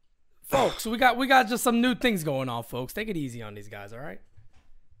 Folks, we got just some new things going on, folks. Take it easy on these guys, all right?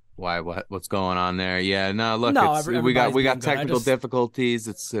 Why? What's going on there? Yeah, no. Look, No, we got everybody's doing good. technical difficulties.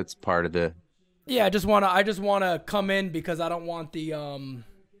 It's part of the. Yeah, I just wanna come in because I don't want the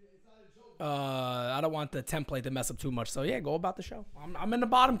template to mess up too much. So yeah, go about the show. I'm in the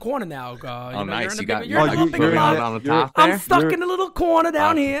bottom corner now. Nice. You're on the top there. I'm stuck in the little corner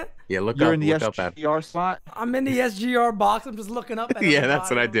down here. Yeah, look You're up. in the Look up at. SGR spot. I'm in the SGR box. I'm just looking up at Yeah, that's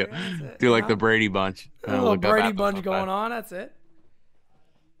what I do. Do like the Brady Bunch. a little Brady Bunch going on. That's it.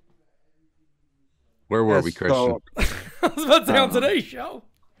 Where were we, Christian? I was about to say on today's show.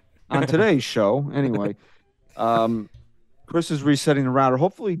 On today's show, anyway, Chris is resetting the router.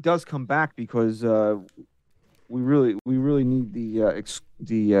 Hopefully, he does come back because we really need there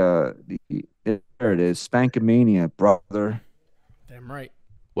it is, Spankamania, brother. Damn right.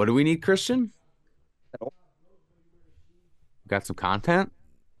 What do we need, Christian? Got some content?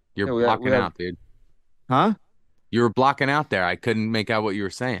 You're Yeah, blocking out, dude. Huh? You were blocking out there. I couldn't make out what you were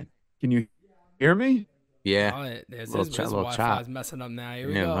saying. Can you hear me? Yeah. Oh, his little Wi-Fi chop. is messing up now. Here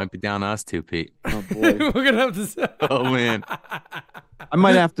we Yeah, it go. might be down to us too, Pete. Oh boy, We're gonna have to. Oh man. I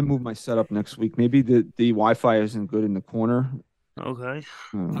might have to move my setup next week. Maybe the Wi-Fi isn't good in the corner. Okay.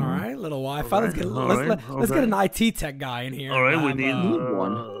 All right, little Wi-Fi. All Let's get right, let's get an IT tech guy in here. All right, we Have, need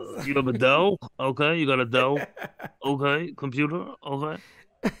one. You have a Dell? Okay, you got a Dell. Okay, computer. Okay.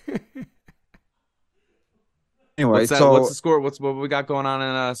 Anyway, What's so the score? What we got going on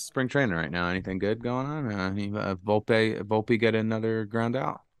in spring training right now? Anything good going on? Volpe get another ground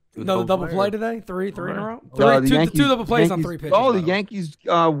out? Another double play today? Three in a row? Yankees, Two double plays Yankees, on three pitches. Oh, by the way. Yankees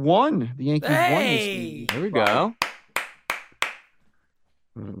won. The Yankees won this Hey! week. There we go.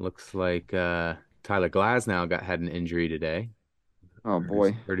 It looks like Tyler Glasnow had an injury today. Oh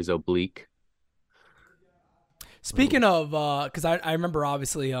boy. Hurt his oblique. Speaking of, because I remember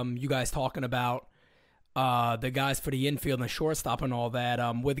obviously you guys talking about the guys for the infield and the shortstop and all that.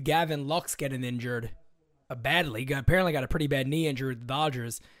 With Gavin Lux getting injured, badly. Apparently got a pretty bad knee injury with the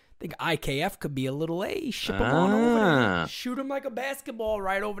Dodgers. I think IKF could be a little, ship him on over there. Shoot him like a basketball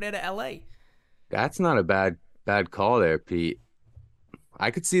right over there to L.A. That's not a bad call there, Pete.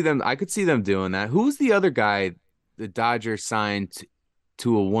 I could see them doing that. Who's the other guy the Dodgers signed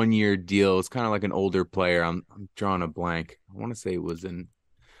to a 1-year deal? It's kind of like an older player. I'm drawing a blank. I want to say it was an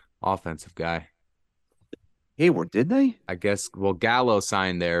offensive guy. Hayward, did they? I guess. Well, Gallo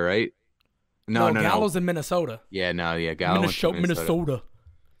signed there, right? No. Gallo's in Minnesota. Yeah, Gallo. Minnesota.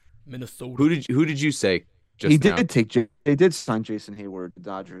 Who did you say? He did sign Jason Hayward, the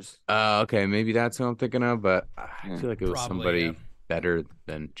Dodgers. Okay, maybe that's who I'm thinking of, but I feel like it was Probably, somebody better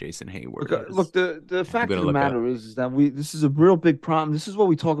than Jason Hayward. Look, the fact of the matter is that this is a real big problem. This is what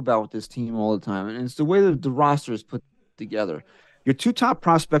we talk about with this team all the time, and it's the way that the roster is put together. Your 2 top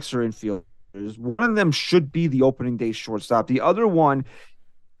prospects are infielders. One of them should be the opening day shortstop. The other one,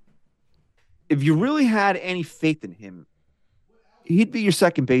 if you really had any faith in him, he'd be your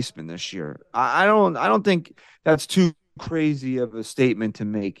second baseman this year. I don't think that's too crazy of a statement to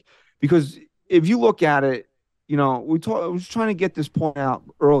make, because if you look at it, I was trying to get this point out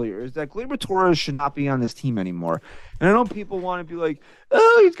earlier, is that Gleyber Torres should not be on this team anymore. And I know people want to be like,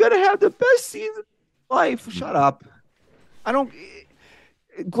 oh, he's going to have the best season of life. Shut up.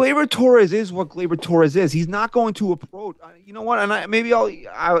 Gleyber Torres is what Gleyber Torres is. He's not going to approach. You know what? And maybe I'll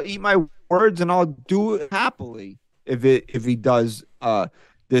eat my words and I'll do it happily if he does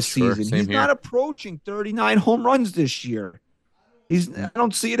this season. He's not approaching 39 home runs this year. I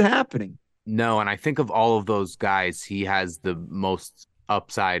don't see it happening. No, and I think of all of those guys, he has the most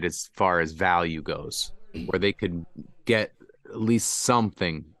upside as far as value goes, where they could get at least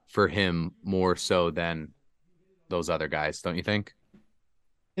something for him more so than those other guys, don't you think?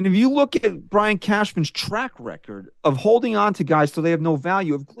 And if you look at Brian Cashman's track record of holding on to guys so they have no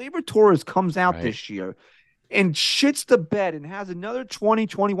value, if Gleyber Torres comes out this year and shits the bed and has another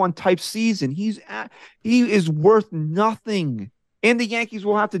 2021 type season, he is worth nothing. And the Yankees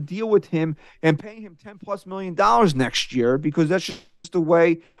will have to deal with him and pay him $10+ million next year, because that's just the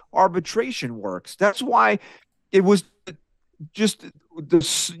way arbitration works. That's why it was just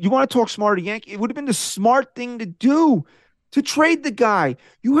you want to talk smarter Yankee? It would have been the smart thing to do to trade the guy.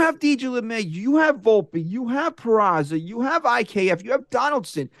 You have DJ LeMay, you have Volpe, you have Peraza, you have IKF, you have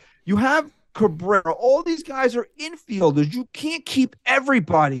Donaldson, you have Cabrera. All these guys are infielders. You can't keep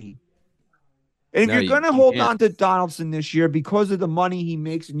everybody. And if you're going to hold on to Donaldson this year because of the money he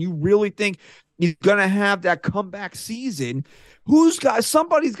makes, and you really think he's going to have that comeback season,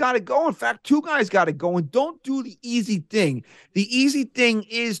 somebody's got to go. In fact, 2 guys got to go. And don't do the easy thing. The easy thing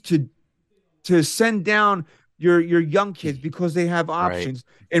is to send down your young kids because they have options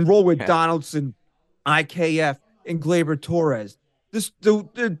and roll with Donaldson, IKF, and Gleyber Torres.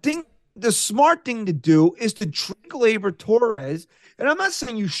 The smart thing to do is to trade Gleyber Torres. And I'm not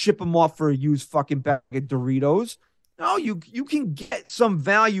saying you ship him off for a used fucking bag of Doritos. No, you can get some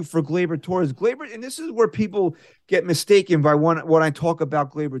value for Gleyber Torres. And this is where people get mistaken by when I talk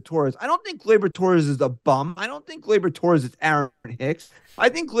about Gleyber Torres. I don't think Gleyber Torres is a bum. I don't think Gleyber Torres is Aaron Hicks. I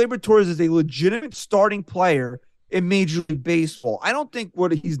think Gleyber Torres is a legitimate starting player in Major League Baseball. I don't think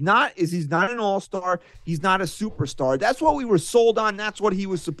what he's not an all-star. He's not a superstar. That's what we were sold on. That's what he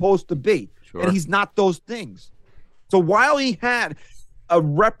was supposed to be. Sure. And he's not those things. So while he had a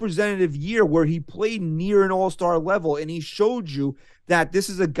representative year where he played near an all-star level and he showed you that this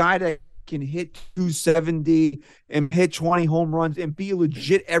is a guy that can hit 270 and hit 20 home runs and be a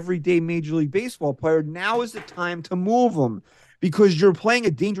legit everyday Major League Baseball player, now is the time to move him, because you're playing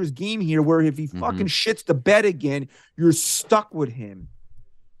a dangerous game here where if he fucking shits the bed again, you're stuck with him.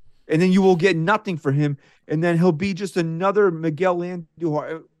 And then you will get nothing for him. And then he'll be just another Miguel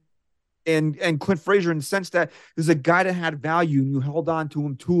Andujar and Clint Frazier, in the sense that there's a guy that had value and you held on to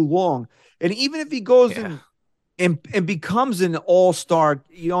him too long. And even if he goes and becomes an all-star,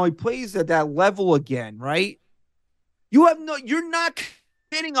 he plays at that level again, right? You're not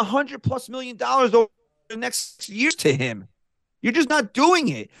committing $100+ million over the next years to him. You're just not doing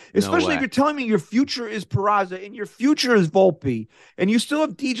it, especially if you're telling me your future is Peraza and your future is Volpe, and you still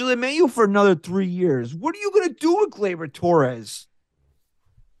have DJ LeMahieu for another 3 years. What are you going to do with Gleyber Torres?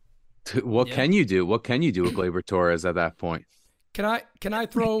 What can you do? What can you do with Gleyber Torres at that point? Can I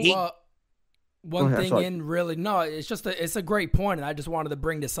throw one thing in? Really, no. It's a great point, and I just wanted to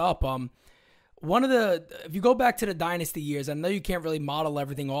bring this up. If you go back to the dynasty years, I know you can't really model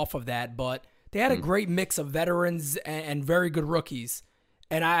everything off of that, but they had a great mix of veterans and very good rookies.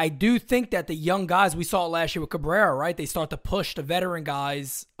 And I do think that the young guys, we saw it last year with Cabrera, right? They start to push the veteran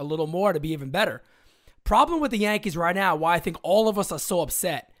guys a little more to be even better. Problem with the Yankees right now, why I think all of us are so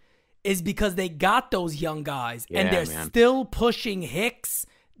upset, is because they got those young guys and they're man. still pushing Hicks,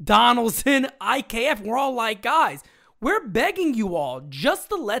 Donaldson, IKF. We're all like, guys, we're begging you all just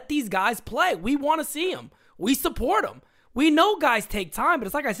to let these guys play. We want to see them. We support them. We know guys take time, but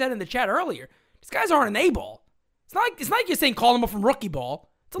it's like I said in the chat earlier, these guys aren't an A-ball. It's not like you're saying call them up from rookie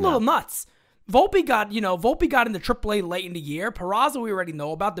ball. It's a little nuts. Volpe got into AAA late in the year. Peraza we already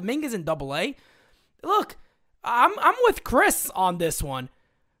know about. Dominguez in AA. Look, I'm with Chris on this one.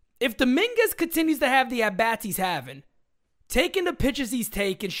 If Dominguez continues to have the at-bats he's having, taking the pitches he's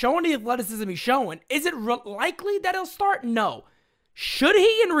taking, showing the athleticism he's showing, is it likely that he'll start? No. Should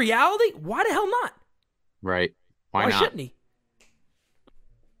he in reality? Why the hell not? Right. Why not? Shouldn't he?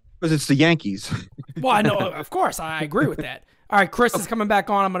 Because it's the Yankees. Well, I know, of course. I agree with that. All right, Chris is coming back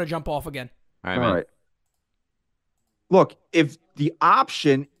on. I'm going to jump off again. All right. Look, if the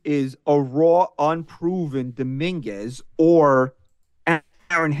option is a raw, unproven Dominguez or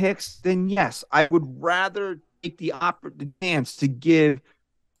Aaron Hicks, then yes, I would rather take the chance to give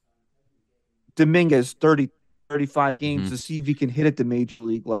Dominguez 30, 35 games to see if he can hit at the major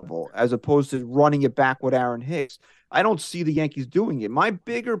league level, as opposed to running it back with Aaron Hicks. I don't see the Yankees doing it. My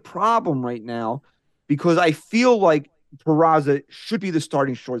bigger problem right now, because I feel like Peraza should be the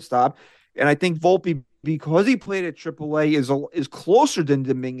starting shortstop, and I think Volpe, because he played at AAA, is closer than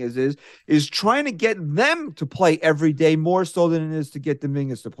Dominguez is trying to get them to play every day more so than it is to get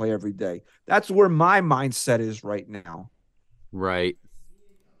Dominguez to play every day. That's where my mindset is right now. Right.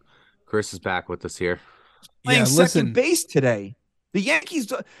 Chris is back with us here. Playing second base today. The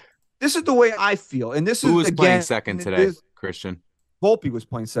Yankees. This is the way I feel, and this Who is was playing second today, Christian? Volpe was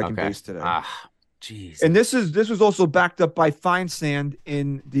playing second base today. Jeez. And this was also backed up by Feinsand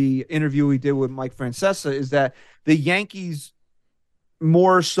in the interview we did with Mike Francesa, is that the Yankees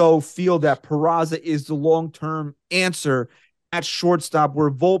more so feel that Peraza is the long-term answer at shortstop, where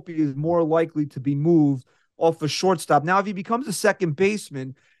Volpe is more likely to be moved off a shortstop. Now, if he becomes a second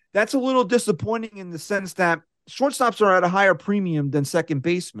baseman, that's a little disappointing in the sense that shortstops are at a higher premium than second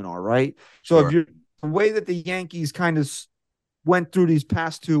basemen are, right? So if you're the way that the Yankees kind of went through these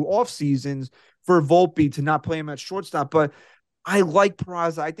past two off seasons for Volpe to not play him at shortstop, but I like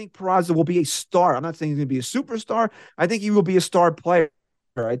Peraza. I think Peraza will be a star. I'm not saying he's going to be a superstar. I think he will be a star player.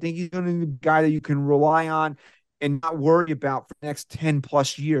 I think he's going to be a guy that you can rely on and not worry about for the next 10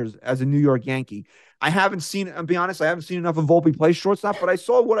 plus years as a New York Yankee. I'll be honest, I haven't seen enough of Volpe play shortstop, but I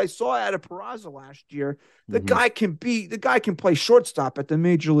saw what I saw out of Peraza last year. The guy can play shortstop at the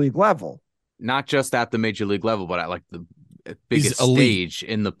major league level. Not just at the major league level, but at like the biggest stage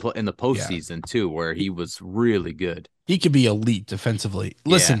in the postseason too, where he was really good. He could be elite defensively.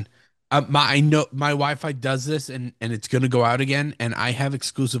 Listen, I know my Wi-Fi does this, and it's going to go out again, and I have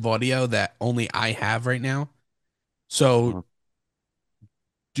exclusive audio that only I have right now. So,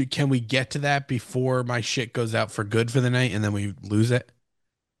 can we get to that before my shit goes out for good for the night, and then we lose it?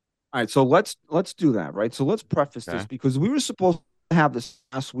 All right, so let's do that, right? So let's preface this, because we were supposed to have this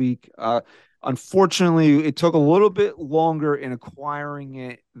last week. Unfortunately, it took a little bit longer in acquiring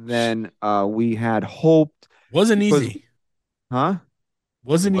it than we had hoped. Wasn't easy, huh?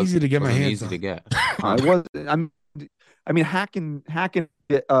 Wasn't easy to get my hands easy on. to get. It wasn't. I mean, hacking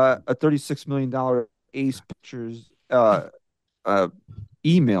a $36 million Ace Pictures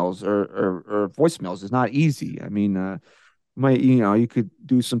emails or voicemails is not easy. I mean, you could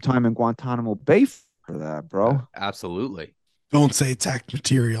do some time in Guantanamo Bay for that, bro. Absolutely. Don't say it's hacked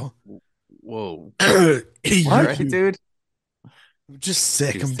material. Whoa. What, dude? I'm just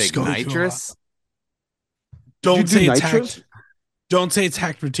sick. I'm just going nitrous. Don't say it's hacked. Don't say it's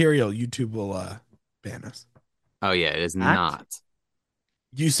hacked material. YouTube will ban us. Oh yeah, it is hacked? Not.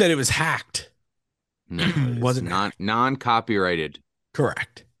 You said it was hacked. No, it wasn't non-copyrighted.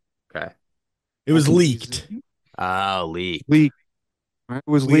 Correct. Okay. It was leaked. Oh, leaked. Leak. It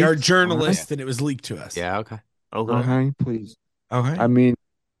was we leaked. are journalists, and it was leaked to us. Yeah. Okay. Okay. Please. Okay. I mean,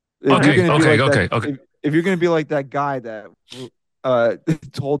 if you're going to be like that guy that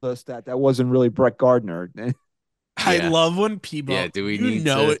told us that wasn't really Brett Gardner. I love when people. Yeah. Do we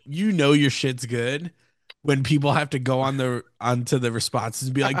You know your shit's good when people have to go onto the responses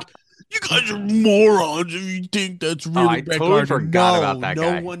and be like, "You guys are morons if you think that's really." I Brett totally Gardner. forgot about that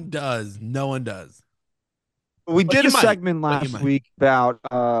guy. No one does. No one does. We did a segment last week about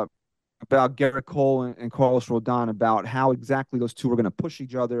Garrett Cole and Carlos Rodon, about how exactly those two were going to push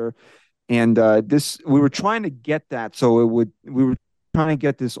each other, and we were trying to get that, so we were trying to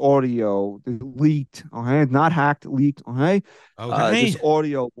get this audio leaked, okay, not hacked, leaked, okay. This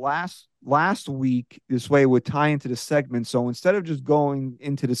audio last week, this way it would tie into the segment. So instead of just going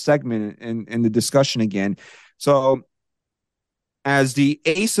into the segment and the discussion again, so as the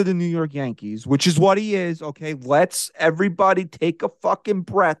ace of the New York Yankees, which is what he is. Okay, let's everybody take a fucking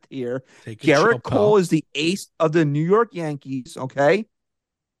breath here. Take a chill Garrett Cole pill. is the ace of the New York Yankees. Okay,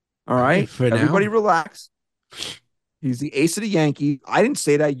 all right, for everybody now. relax. He's the ace of the Yankees. I didn't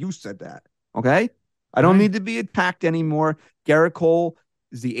say that. You said that. Okay, I don't Right. need to be attacked anymore. Garrett Cole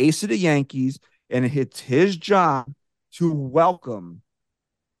is the ace of the Yankees, and it's his job to welcome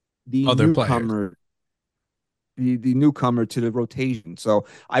the Other players. newcomer the newcomer to the rotation. So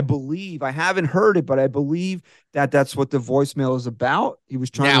I believe I haven't heard it, but I believe that that's what the voicemail is about. He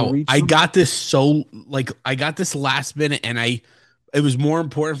was trying to Now, reach. I got this I got this last minute, and it was more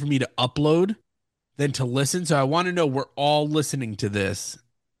important for me to upload than to listen. So I want to know we're all listening to this.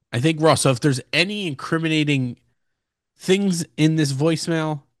 I think Ross. So if there's any incriminating things in this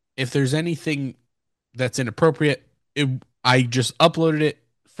voicemail, if there's anything that's inappropriate, I just uploaded it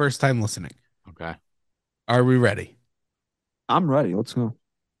first time listening. Okay. Are we ready? I'm ready. Let's go.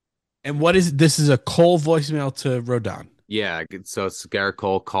 And what is this? Is a Cole voicemail to Rodon. Yeah. So it's Garrett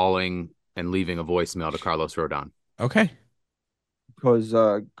Cole calling and leaving a voicemail to Carlos Rodon. Okay. Because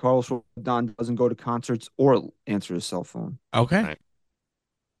Carlos Rodon doesn't go to concerts or answer his cell phone. Okay. Right.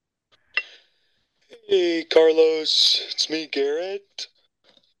 Hey, Carlos, it's me, Garrett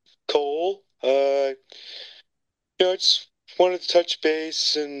Cole. I just wanted to touch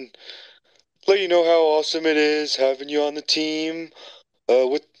base and let you know how awesome it is having you on the team,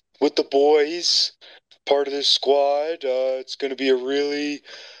 with the boys, part of this squad. It's going to be a really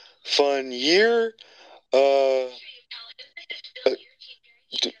fun year. Uh,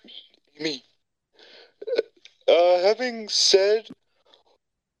 me. Having said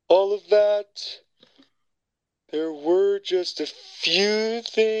all of that, there were just a few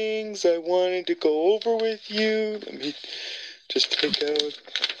things I wanted to go over with you. Let me just take out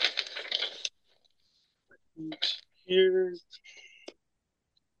here.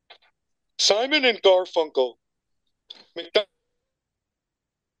 Simon and Garfunkel.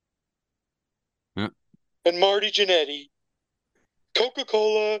 Yeah. And Marty Jannetty.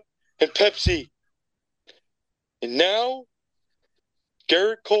 Coca-Cola and Pepsi. And now,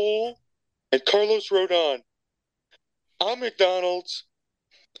 Garrett Cole and Carlos Rodon. I'm McDonald's.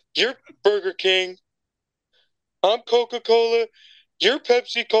 You're Burger King. I'm Coca-Cola. You're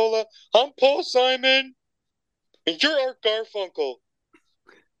Pepsi Cola. I'm Paul Simon. And you're Art Garfunkel.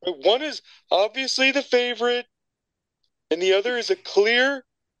 One is obviously the favorite, and the other is a clear,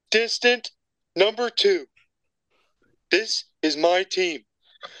 distant number 2. This is my team.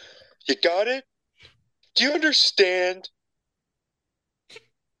 You got it? Do you understand?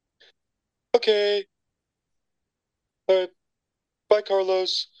 Okay. Bye,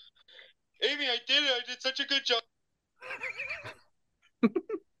 Carlos. Amy, I did it. I did such a good job.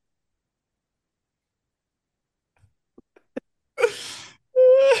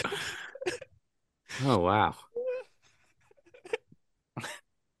 Oh, wow.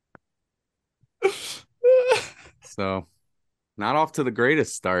 So, not off to the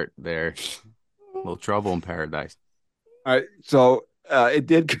greatest start there. A little trouble in paradise. All right. So it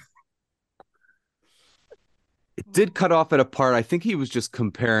did. It did cut off at a part. I think he was just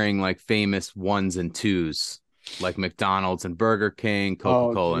comparing like famous 1s and 2s, like McDonald's and Burger King,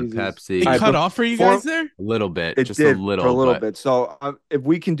 Coca-Cola and Pepsi. It cut off for you guys there? A little bit. It just did a little, for a little bit. So if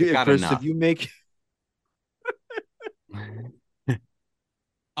we can do it, Chris, enough. if you make.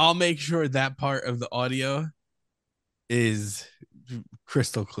 I'll make sure that part of the audio is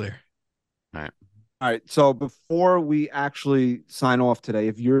crystal clear. All right. All right. So before we actually sign off today,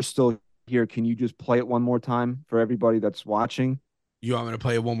 if you're still here, can you just play it one more time for everybody that's watching? You want me to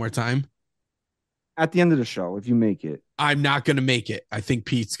play it one more time? At the end of the show, if you make it. I'm not going to make it. I think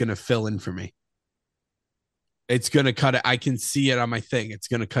Pete's going to fill in for me. It's going to cut it. I can see it on my thing. It's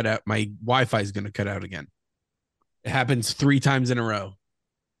going to cut out. My Wi-Fi is going to cut out again. It happens 3 times in a row.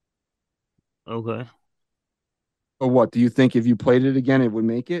 Okay. Or what? Do you think if you played it again, it would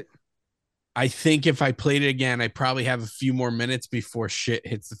make it? I think if I played it again, I probably have a few more minutes before shit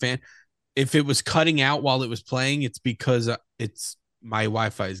hits the fan. If it was cutting out while it was playing, it's because it's my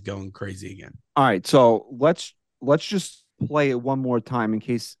Wi-Fi is going crazy again. All right, so let's just play it one more time in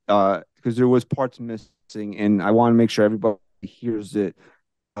case because there was parts missing, and I want to make sure everybody hears it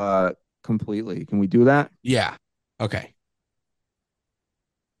completely. Can we do that? Yeah. Okay.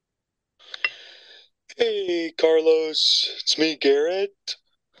 Hey, Carlos, it's me, Garrett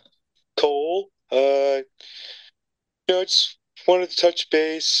Cole. I just wanted to touch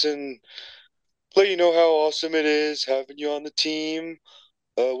base and let you know how awesome it is having you on the team,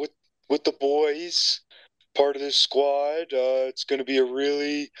 with the boys, part of this squad. It's going to be a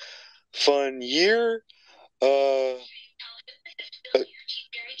really fun year. Uh,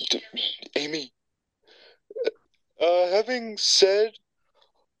 Amy, having said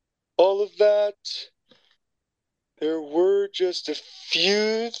all of that, there were just a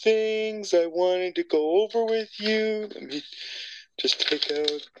few things I wanted to go over with you. Let me just take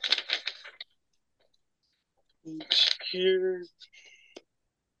out here.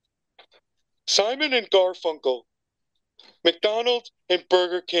 Simon and Garfunkel, McDonald's and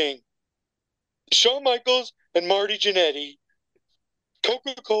Burger King, Shawn Michaels and Marty Jannetty,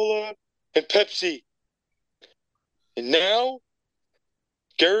 Coca-Cola and Pepsi. And now,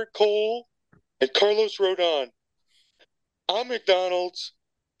 Garrett Cole and Carlos Rodon. I'm McDonald's.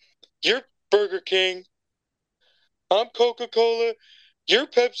 You're Burger King. I'm Coca-Cola. You're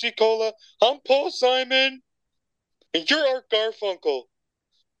Pepsi-Cola. I'm Paul Simon. And you're Art Garfunkel.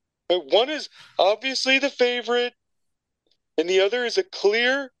 One is obviously the favorite, and the other is a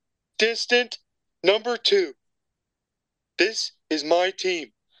clear, distant number 2. This is my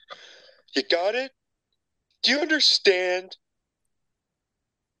team. You got it? Do you understand?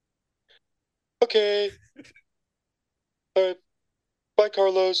 Okay. All right. Bye,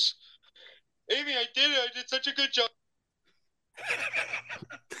 Carlos. Amy, I did it. I did such a good job.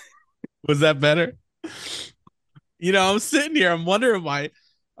 Was that better? I'm sitting here. I'm wondering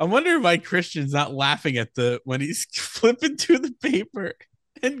why Christian's not laughing at when he's flipping through the paper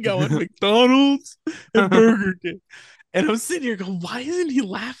and going McDonald's and Burger King. And I'm sitting here going, why isn't he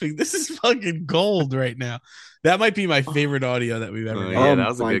laughing? This is fucking gold right now. That might be my favorite audio that we've ever Oh, made. yeah, that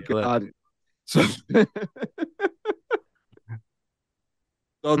was a good clip. So,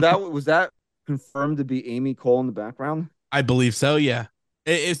 so was that confirmed to be Amy Cole in the background? I believe so, yeah.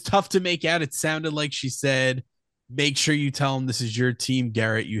 It's tough to make out. It sounded like she said, make sure you tell him this is your team,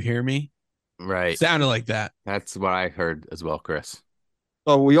 Garrett. You hear me? Right. Sounded like that. That's what I heard as well, Chris.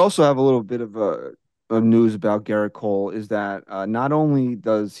 So we also have a little bit of news about Garrett Cole is that not only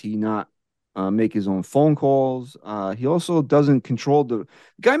does he not make his own phone calls, he also doesn't control the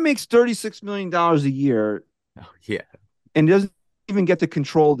guy makes $36 million a year. Oh, yeah. And doesn't even get to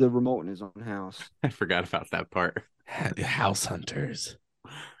control the remote in his own house. I forgot about that part. House hunters.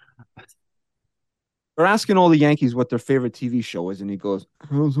 They're asking all the Yankees what their favorite TV show is, and he goes,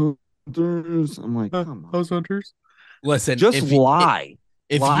 House Hunters. I'm like, come on. House Hunters. Listen, just lie.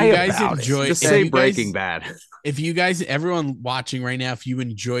 If lie you guys about enjoy, just say Breaking Bad. If you guys, everyone watching right now, if you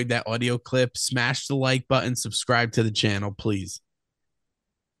enjoyed that audio clip, smash the like button, subscribe to the channel, please.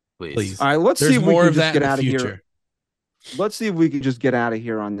 Please. All right, let's There's see if more we of can just that get in the out of future. here. Let's see if we can just get out of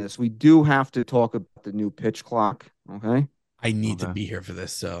here on this. We do have to talk about the new pitch clock. Okay. I need to be here for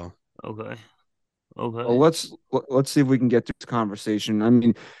this. So Okay. Well, let's see if we can get to this conversation. I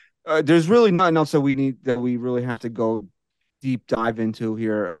mean, there's really nothing else that we really have to go deep dive into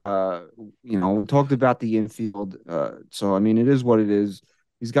here. We talked about the infield. So I mean, it is what it is.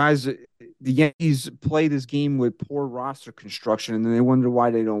 These guys, the Yankees play this game with poor roster construction, and then they wonder why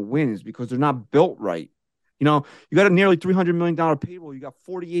they don't win. Is because they're not built right. You got a nearly $300 million payroll. You got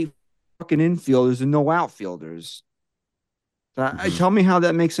 48 fucking infielders and no outfielders. Tell me how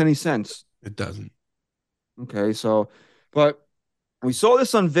that makes any sense. It doesn't. Okay, but we saw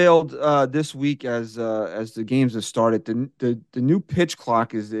this unveiled this week as the games have started. The new pitch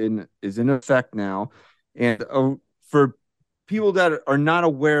clock is in effect now, and for people that are not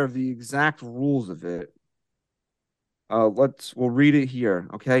aware of the exact rules of it, we'll read it here.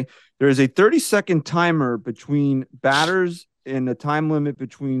 Okay, there is a 30-second timer between batters and a time limit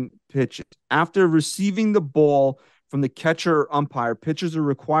between pitches. After receiving the ball from the catcher or umpire, pitchers are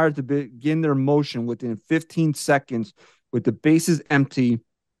required to begin their motion within 15 seconds with the bases empty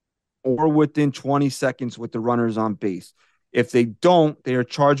or within 20 seconds with the runners on base. If they don't, they are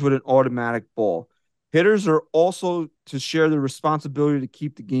charged with an automatic ball. Hitters are also to share the responsibility to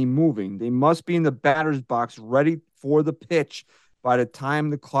keep the game moving. They must be in the batter's box ready for the pitch by the time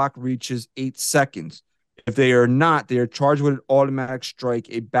the clock reaches 8 seconds. If they are not, they are charged with an automatic strike.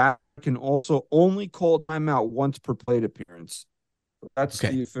 A batter can also only call timeout once per plate appearance. That's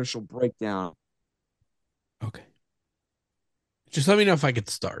the official breakdown. Okay. Just let me know if I could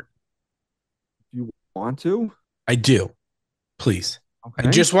start. You want to? I do. Please. Okay.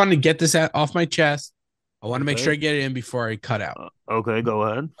 I just wanted to get this off my chest. I want to make sure I get it in before I cut out. Okay, go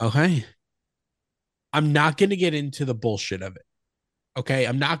ahead. Okay. I'm not going to get into the bullshit of it. Okay.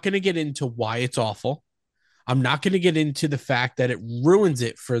 I'm not going to get into why it's awful. I'm not going to get into the fact that it ruins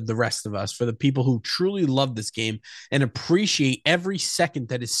it for the rest of us, for the people who truly love this game and appreciate every second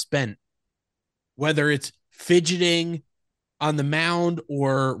that is spent, whether it's fidgeting on the mound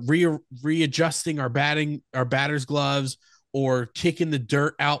or readjusting our batter's gloves or kicking the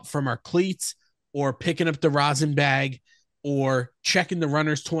dirt out from our cleats or picking up the rosin bag. or checking the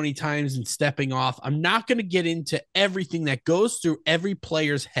runners 20 times and stepping off. I'm not going to get into everything that goes through every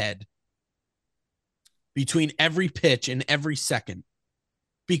player's head between every pitch and every second,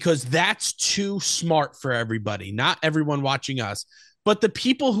 because that's too smart for everybody, not everyone watching us, but the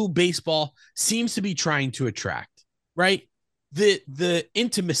people who baseball seems to be trying to attract, right? The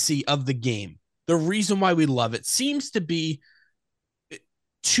intimacy of the game, the reason why we love it seems to be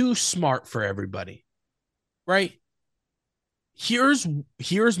too smart for everybody, right? Here's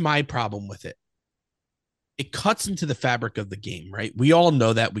my problem with it. It cuts into the fabric of the game, right? We all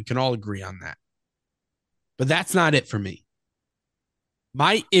know that. We can all agree on that. But that's not it for me.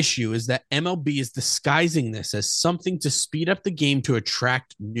 My issue is that MLB is disguising this as something to speed up the game to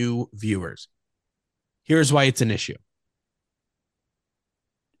attract new viewers. Here's why it's an issue.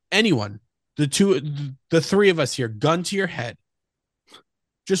 Anyone, the three of us here, gun to your head,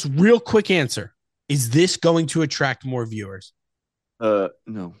 just real quick answer. Is this going to attract more viewers?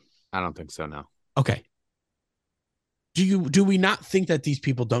 No. I don't think so, no. Okay. Do we not think that these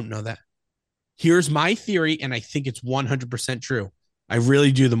people don't know that? Here's my theory, and I think it's 100% true. I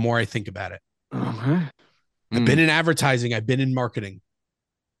really do the more I think about it. Okay. I've been in advertising. I've been in marketing.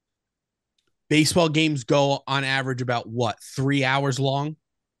 Baseball games go on average about what, 3 hours long?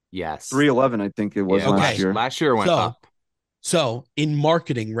 Yes. 311, I think it was last year. Last year went up. So in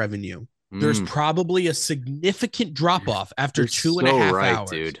marketing revenue, there's probably a significant drop off after 2.5 hours.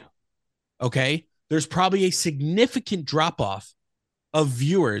 Dude. Okay. There's probably a significant drop off of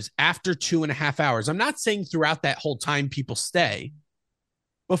viewers after 2.5 hours. I'm not saying throughout that whole time people stay,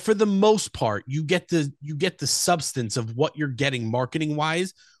 but for the most part, you get the substance of what you're getting marketing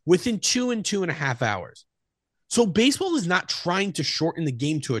wise within 2.5 hours. So baseball is not trying to shorten the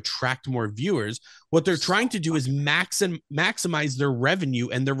game to attract more viewers. What they're trying to do is maximize their revenue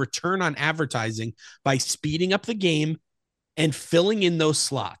and their return on advertising by speeding up the game and filling in those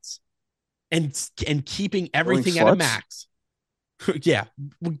slots and keeping everything at a max. Yeah.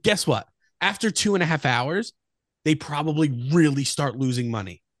 Well, guess what? After 2.5 hours, they probably really start losing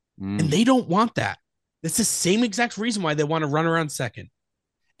money. And they don't want that. That's the same exact reason why they want to run around second.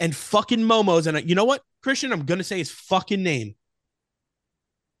 And fucking Momos, and you know what, Christian? I'm going to say his fucking name.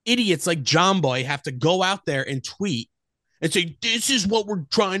 Idiots like John Boy have to go out there and tweet and say, this is what we're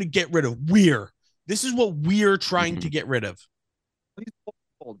trying to get rid of. This is what we're trying to get rid of. He's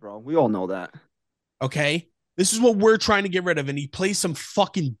old, bro. We all know that. Okay? This is what we're trying to get rid of. And he plays some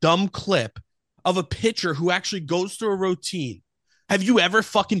fucking dumb clip of a pitcher who actually goes through a routine. Have you ever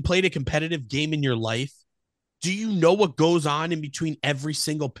fucking played a competitive game in your life? Do you know what goes on in between every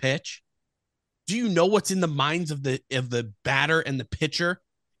single pitch? Do you know what's in the minds of the batter and the pitcher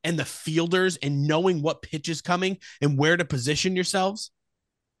and the fielders and knowing what pitch is coming and where to position yourselves?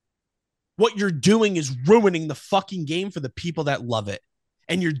 What you're doing is ruining the fucking game for the people that love it.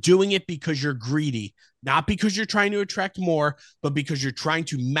 And you're doing it because you're greedy, not because you're trying to attract more, but because you're trying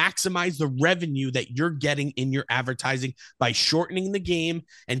to maximize the revenue that you're getting in your advertising by shortening the game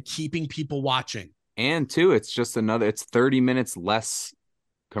and keeping people watching. And too, it's 30 minutes less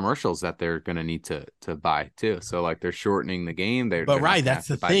commercials that they're going to need to buy too. So like they're shortening the game. That's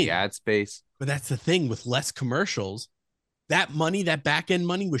the thing. The ad space. But that's the thing with less commercials, that money, that back end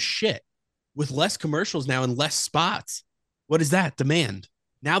money was shit. With less commercials now and less spots, what is that? Demand.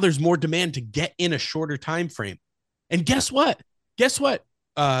 Now there's more demand to get in a shorter time frame. And guess what?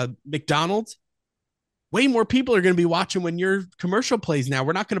 McDonald's, way more people are going to be watching when your commercial plays now.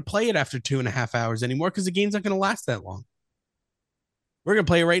 We're not going to play it after 2.5 hours anymore because the game's not going to last that long. We're going to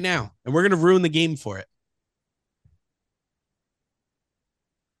play it right now, and we're going to ruin the game for it.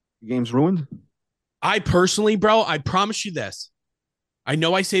 The game's ruined? I personally, bro, I promise you this. I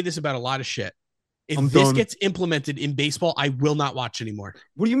know I say this about a lot of shit. If this gets implemented in baseball, I will not watch anymore.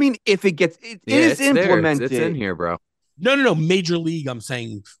 What do you mean if it gets... It is implemented. It's in here, bro. No. Major League, I'm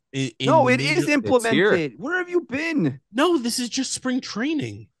saying. It is implemented. Where have you been? No, this is just spring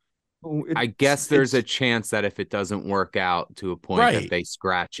training. I guess there's a chance that if it doesn't work out to a point that they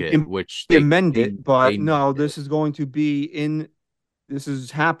scratch it, which they amend it, but no, this is going to be this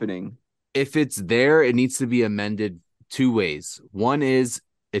is happening. If it's there, it needs to be amended two ways. One is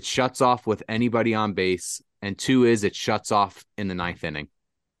it shuts off with anybody on base, and two is it shuts off in the ninth inning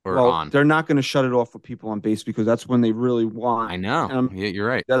They're not going to shut it off for people on base because that's when they really want. I know. Yeah, you're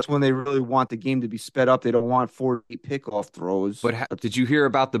right. That's when they really want the game to be sped up. They don't want 40 pickoff throws. But did you hear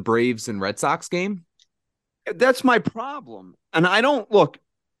about the Braves and Red Sox game? That's my problem. And I don't look.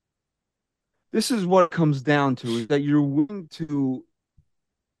 This is what it comes down to is that you're willing to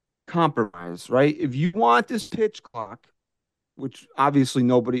compromise, right? If you want this pitch clock, which obviously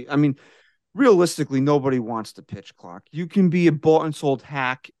nobody, I mean, realistically, nobody wants the pitch clock. You can be a bought and sold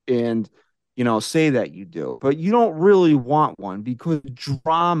hack and, say that you do, but you don't really want one because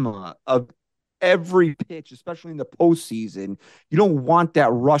drama of every pitch, especially in the postseason, you don't want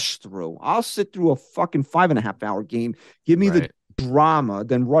that rush through. I'll sit through a fucking 5.5 hour game. Give me the drama,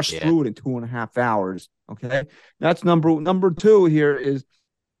 then rush through it in 2.5 hours. Okay. That's number two here is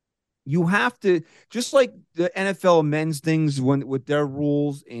you have to, just like the NFL men's things with their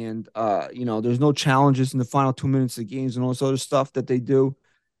rules and there's no challenges in the final 2 minutes of games and all this other stuff that they do.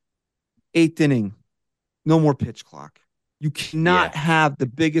 8th inning, no more pitch clock. You cannot have the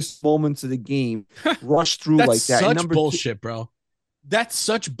biggest moments of the game rush through like that. That's such bullshit, bro. That's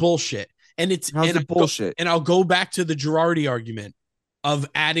such bullshit. And it's bullshit. And I'll go back to the Girardi argument of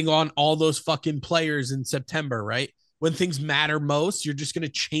adding on all those fucking players in September, right? When things matter most, you're just going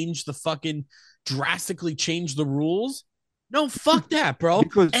to drastically change the rules. No, fuck that, bro.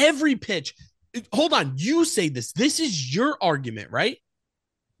 Because every pitch. Hold on. You say this. This is your argument, right?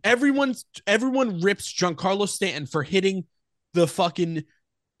 Everyone rips Giancarlo Stanton for hitting the fucking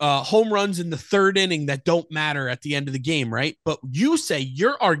home runs in the 3rd inning that don't matter at the end of the game, right? But you say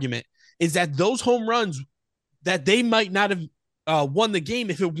your argument is that those home runs, that they might not have won the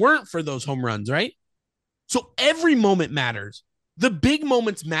game if it weren't for those home runs, right? So every moment matters. The big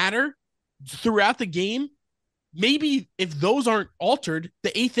moments matter throughout the game. Maybe if those aren't altered,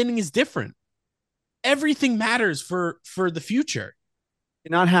 the 8th inning is different. Everything matters for the future. You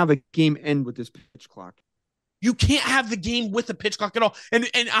cannot have a game end with this pitch clock. You can't have the game with a pitch clock at all. And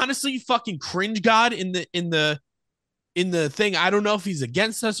honestly, fucking cringe God in the thing. I don't know if he's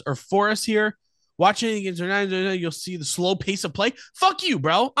against us or for us here. Watching against you'll see the slow pace of play. Fuck you,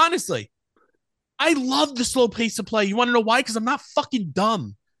 bro. Honestly. I love the slow pace of play. You want to know why? Because I'm not fucking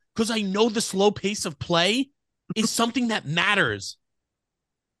dumb. Because I know the slow pace of play is something that matters.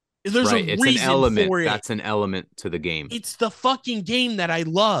 There's a reason an element. for it. That's an element to the game. It's the fucking game that I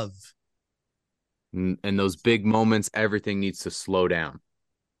love. And those big moments, everything needs to slow down.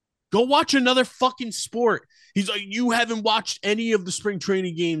 Go watch another fucking sport. He's like, you haven't watched any of the spring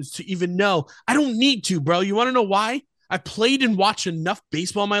training games to even know. I don't need to, bro. You want to know why? I played and watched enough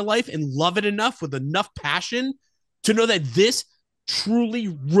baseball in my life and love it enough with enough passion to know that this truly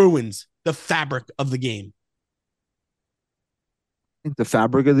ruins the fabric of the game. The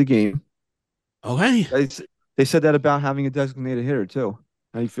fabric of the game. Okay. They said that about having a designated hitter, too.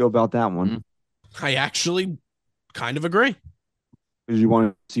 How do you feel about that one? I actually kind of agree. Because you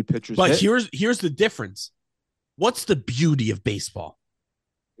want to see pitchers But hit? here's the difference. What's the beauty of baseball?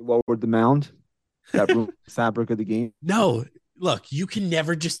 Lowered the mound. That ruined the fabric of the game. No. Look, you can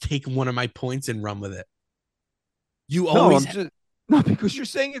never just take one of my points and run with it. You always... No, because you're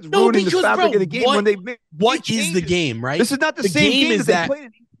saying it's ruining the fabric of the game when they make what is the game, right? This is not the same game that they played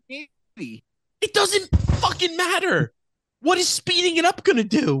in 1980. It doesn't fucking matter. What is speeding it up going to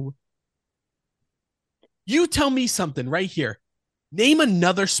do? You tell me something right here. Name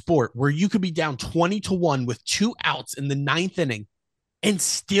another sport where you could be down 20-1 with 2 outs in the 9th inning and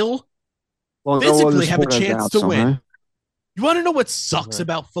still physically have a chance to win. Right? You want to know what sucks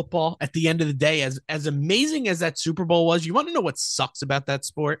about football at the end of the day? As amazing as that Super Bowl was, you want to know what sucks about that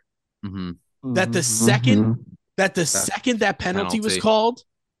sport? Mm-hmm. That the second that penalty was called,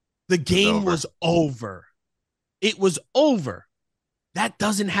 the game was over. It was over. That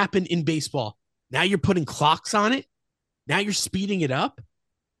doesn't happen in baseball. Now you're putting clocks on it. Now you're speeding it up.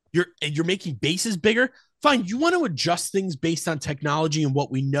 You're making bases bigger. Fine. You want to adjust things based on technology and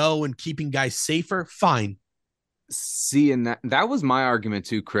what we know and keeping guys safer? Fine. See, and that was my argument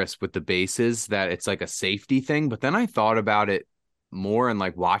too, Chris, with the bases, that it's like a safety thing. But then I thought about it more and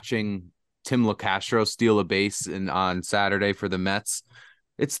like watching Tim LeCastro steal a base on Saturday for the Mets.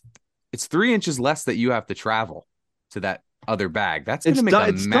 It's 3 inches less that you have to travel to that other bag. That's going to make a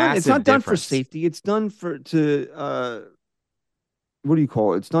massive difference. It's not done for safety. It's done to what do you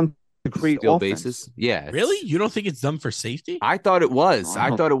call it? It's done to create steal offense. Bases. Yeah. Really? You don't think it's done for safety? I thought it was.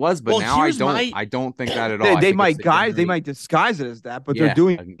 But now I don't. I don't think that at all. They might disguise it as that, but they're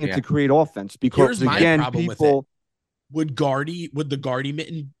doing it to create offense because people. Would the Guardy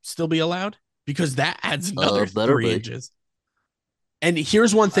mitten still be allowed? Because that adds another 3 inches. And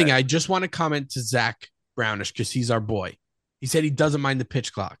here's one thing I just want to comment to Zach Brownish because he's our boy. He said he doesn't mind the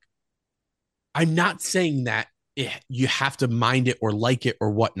pitch clock. I'm not saying that you have to mind it or like it or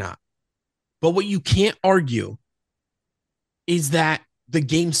whatnot. But what you can't argue is that the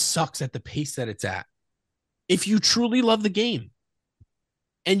game sucks at the pace that it's at. If you truly love the game,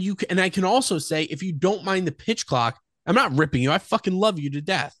 and I can also say, if you don't mind the pitch clock, I'm not ripping you. I fucking love you to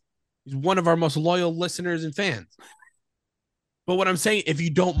death. He's one of our most loyal listeners and fans. But what I'm saying, if you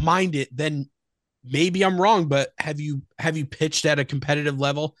don't mind it, then maybe I'm wrong. But have you pitched at a competitive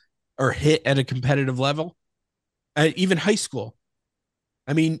level or hit at a competitive level? Even high school.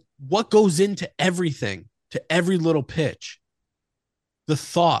 I mean, what goes into everything, to every little pitch? The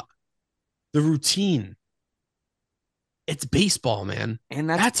thought, the routine. It's baseball, man. And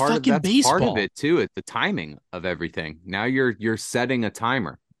that's part fucking of baseball. Part of it too. It's the timing of everything. Now you're setting a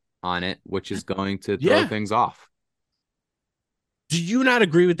timer on it, which is going to throw things off. Do you not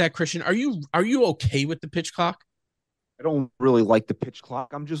agree with that, Christian? Are you okay with the pitch clock? I don't really like the pitch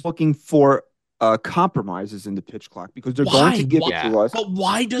clock. I'm just looking for compromises in the pitch clock because they're going to give it to us. But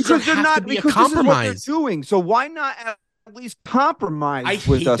why does because there have to be a compromise? This is what they're doing. So why not at least compromise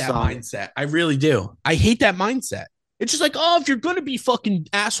with us on it? Mindset. I really do. I hate that mindset. It's just like, oh, if you're going to be fucking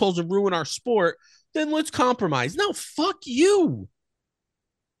assholes and ruin our sport, then let's compromise. No, fuck you.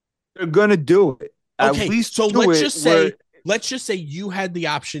 They're going to do it. Okay, at least so let's just say you had the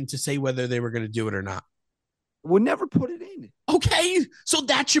option to say whether they were going to do it or not. We'll never put it in. Okay, so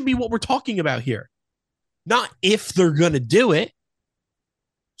that should be what we're talking about here. Not if they're going to do it.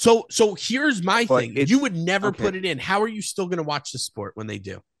 So here's my thing. You would never put it in. How are you still going to watch the sport when they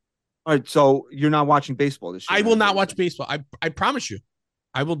do? All right, so you're not watching baseball this year. I will not watch baseball. I promise you.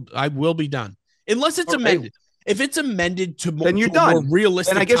 I will be done. Unless it's amended. If it's amended to then you're done. More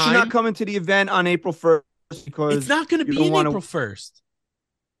realistic and I guess time, you're not coming to the event on April 1st because it's not going to be in April 1st.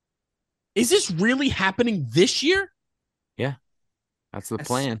 Is this really happening this year? Yeah. That's the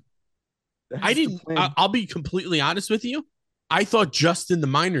plan. I'll be completely honest with you. I thought just in the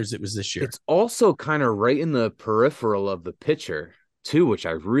minors it was this year. It's also kind of right in the peripheral of the pitcher too, which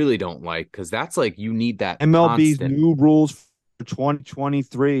I really don't like because that's like you need that MLB's new rules for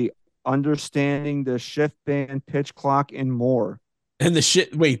 2023, understanding the shift band, pitch clock, and more. And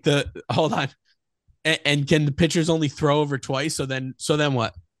hold on. And can the pitchers only throw over twice? So then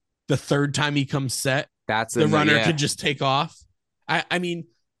what? The third time he comes set, the runner could just take off. I mean,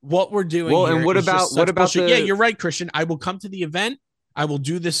 what we're doing. Well, and what about yeah, you're right, Christian. I will come to the event. I will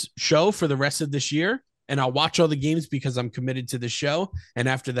do this show for the rest of this year. And I'll watch all the games because I'm committed to the show. And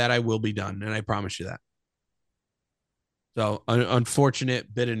after that, I will be done. And I promise you that. So,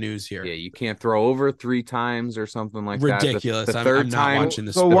 unfortunate bit of news here. Yeah, you can't throw over 3 times or something like Ridiculous. that. The third I'm time, not watching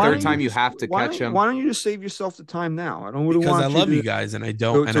this. So the third time you have to catch them. Why don't you just save yourself the time now? I don't really want I love you guys, and I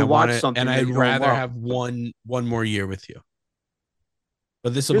don't, and I want it, and I'd rather have one more year with you.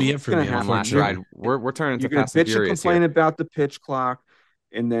 But this will be it for me. One last ride. We're turning to Fast and Furious. You're complain about the pitch clock.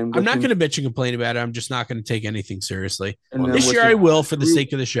 And then I'm not going to bitch and complain about it. I'm just not going to take anything seriously. This year I will for the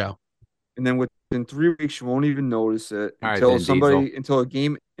sake of the show. And then within 3 weeks, you won't even notice it until a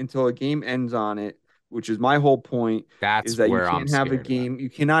game ends on it, which is my whole point. That's is that where you can't I'm have a game. You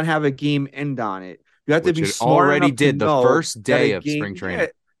cannot have a game end on it. You have to be smart already enough did to the know first day of game, spring training. Yeah,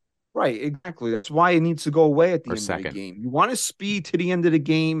 right, exactly. That's why it needs to go away at the end second. of the game. You want to speed to the end of the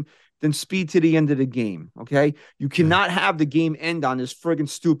game, then speed to the end of the game. Okay, you cannot have the game end on this friggin'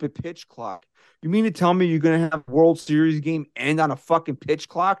 stupid pitch clock. You mean to tell me you're gonna have a World Series game end on a fucking pitch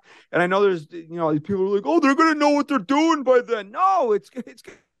clock? And I know there's people are like, oh, they're gonna know what they're doing by then. No, it's gonna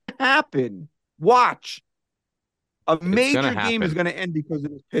happen. Watch. A major game is gonna end because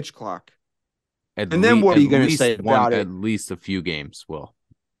of this pitch clock. And then what are you gonna say about it? At least a few games will.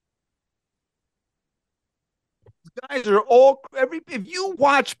 Guys are all if you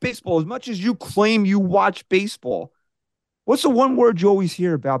watch baseball as much as you claim you watch baseball, what's the one word you always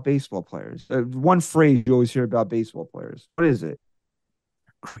hear about baseball players? One phrase you always hear about baseball players. What is it?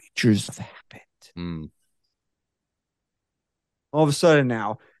 Creatures of habit. All of a sudden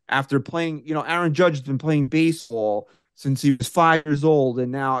now, after playing, Aaron Judge has been playing baseball since he was 5 years old,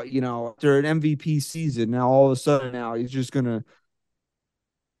 and now, after an MVP season, now all of a sudden now he's just gonna.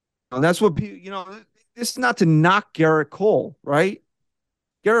 And that's what people, this is not to knock Garrett Cole, right?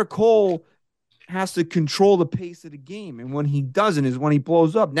 Garrett Cole has to control the pace of the game, and when he doesn't is when he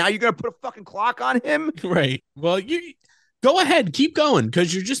blows up. Now you're gonna put a fucking clock on him, right? Well, you go ahead, keep going,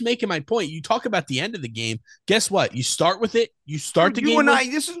 because you're just making my point. You talk about the end of the game. Guess what? You start with it. You start the game.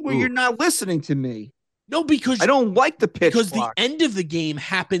 This is where you're not listening to me. No, because I don't like the pitch because clock. The end of the game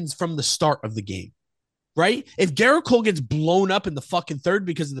happens from the start of the game. Right? If Garrett Cole gets blown up in the fucking third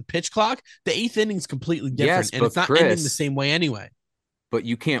because of the pitch clock, the 8th inning is completely different, and it's not ending the same way anyway. But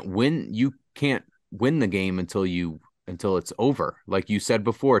you can't win. You can't win the game until it's over. Like you said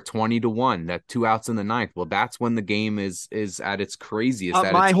before, 20-1. That 2 outs in the 9th. Well, that's when the game is at its craziest.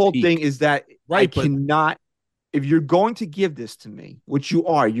 My whole thing is that I cannot. If you're going to give this to me, which you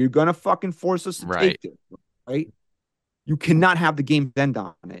are, you're gonna fucking force us to take it, right? You cannot have the game end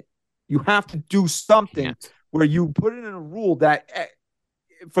on it. You have to do something where you put it in a rule that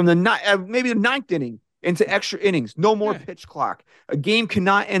from maybe the ninth inning into extra innings, no more pitch clock. A game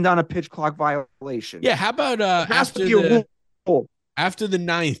cannot end on a pitch clock violation. Yeah, how about after the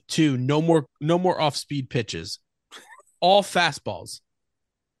ninth too? No more off speed pitches, all fastballs.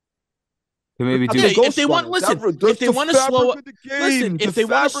 Maybe do if they want if they want to slow up the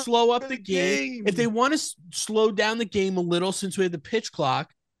game, if they want to slow down the game a little, since we have the pitch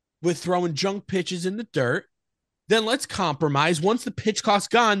clock with throwing junk pitches in the dirt, then let's compromise. Once the pitch clock's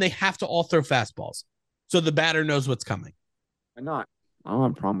gone, they have to all throw fastballs, so the batter knows what's coming. Why not? I don't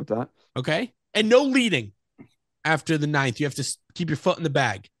have a problem with that. Okay, and no leading after the ninth. You have to keep your foot in the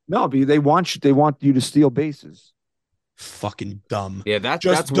bag. No, but they want you to steal bases. Fucking dumb. Yeah, that's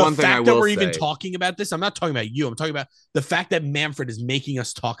one thing I will say. The fact that we're even talking about this, I'm not talking about you. I'm talking about the fact that Manfred is making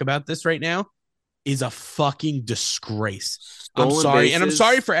us talk about this right now is a fucking disgrace. I'm sorry. Bases. And I'm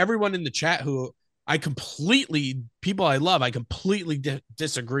sorry for everyone in the chat who people I love, I completely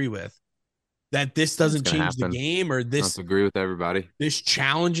disagree with. That this doesn't change the game, or this. I don't agree with everybody. This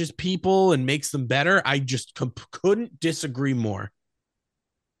challenges people and makes them better. I just couldn't disagree more.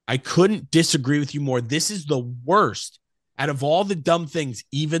 I couldn't disagree with you more. This is the worst. Out of all the dumb things,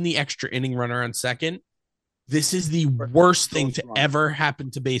 even the extra inning runner on second, this is the worst thing to ever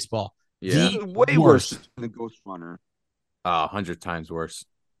happen to baseball. Yeah, way worse than the ghost runner. 100 times worse.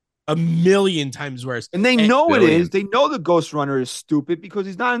 1,000,000 times worse. And they know it is. They know the ghost runner is stupid because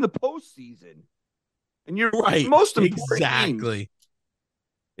he's not in the postseason. And you're right. Most important.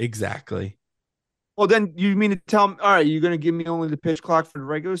 Exactly. Well, then you mean to tell them, all right, you're going to give me only the pitch clock for the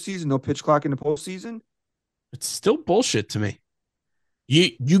regular season, no pitch clock in the postseason? It's still bullshit to me.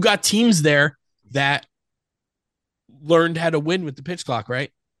 You got teams there that learned how to win with the pitch clock, right?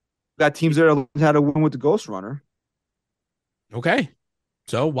 Got teams there that learned how to win with the ghost runner. Okay.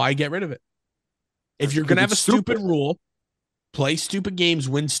 So why get rid of it? If you're going to have a stupid rule, play stupid games,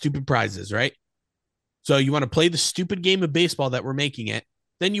 win stupid prizes, right? So you want to play the stupid game of baseball that we're making it,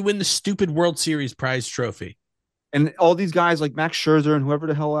 then you win the stupid World Series prize trophy. And all these guys like Max Scherzer and whoever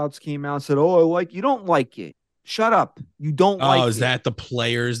the hell else came out and said, you don't like it. Shut up. You don't like it. Oh, is that the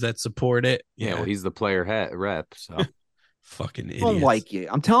players that support it? Yeah, well, he's the player rep, so. Fucking idiot. Don't like it.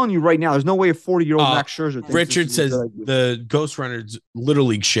 I'm telling you right now, there's no way a 40-year-old Max Scherzer. Richard says the Ghost Runner's Little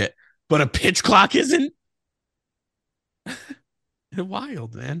League shit, but a pitch clock isn't.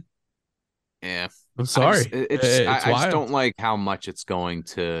 Wild, man. Yeah, I'm sorry. I just don't like how much it's going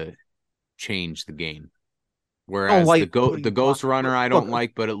to change the game. Whereas the Ghost Runner, I don't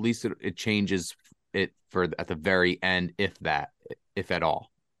like, but at least it changes it for at the very end, if at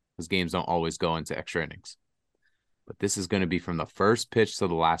all, because games don't always go into extra innings. But this is going to be from the first pitch to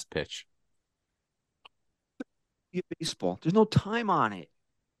the last pitch. Baseball. There's no time on it.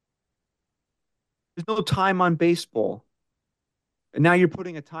 There's no time on baseball. And now you're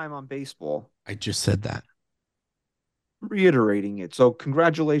putting a time on baseball. I just said that. Reiterating it. So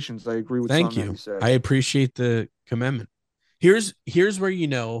congratulations. I agree with something you said. I appreciate the commitment. Here's where you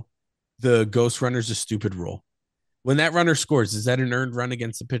know the Ghost Runner's a stupid rule. When that runner scores, is that an earned run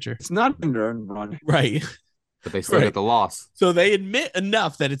against the pitcher? It's not an earned run. Right. But they still get the loss. So they admit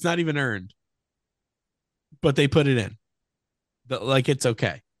enough that it's not even earned. But they put it in. Like it's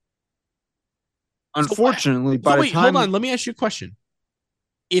okay. Unfortunately, hold on. Let me ask you a question.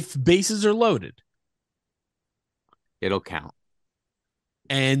 If bases are loaded, it'll count.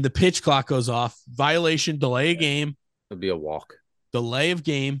 And the pitch clock goes off, violation, delay a game. It'll be a walk. Delay of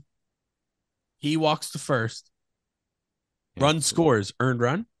game. He walks to first. Run scores. Earned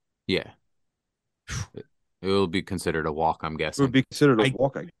run? Yeah. It will be considered a walk, I'm guessing. It would be considered a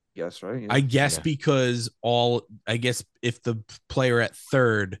walk, I guess, right? Yeah. I guess because if the player at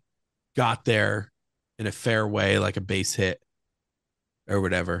third got there in a fair way, like a base hit or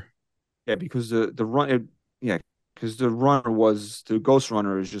whatever. Yeah, because the run, because the runner the ghost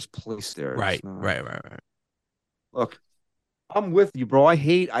runner is just placed there. Right. Look, I'm with you, bro. I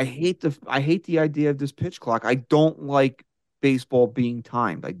hate the idea of this pitch clock. I don't like baseball being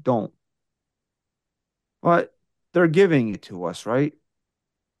timed. I don't. But they're giving it to us, right?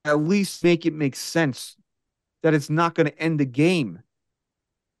 At least make it make sense that it's not going to end the game.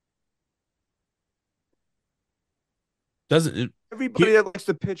 Everybody that likes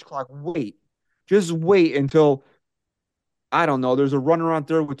the pitch clock, just wait until, I don't know, there's a runner on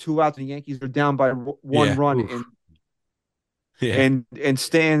third with 2 outs and the Yankees are down by one run and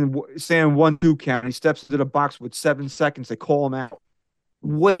stand 1-2 count. He steps into the box with 7 seconds. They call him out.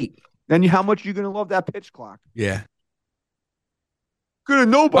 Wait. Then how much are you going to love that pitch clock? Yeah. Gonna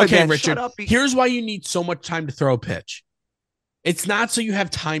know by okay, then. Richard. Here's why you need so much time to throw a pitch. It's not so you have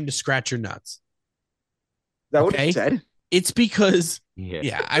time to scratch your nuts. that what he said? It's because,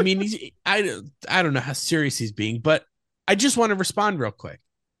 I mean, I don't know how serious he's being, but I just want to respond real quick.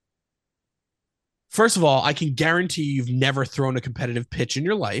 First of all, I can guarantee you've never thrown a competitive pitch in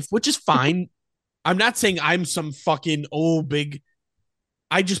your life, which is fine. I'm not saying I'm some fucking big.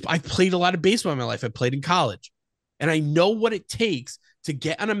 I played a lot of baseball in my life. I played in college, and I know what it takes to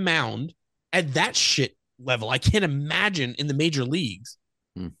get on a mound at that shit level. I can't imagine in the major leagues.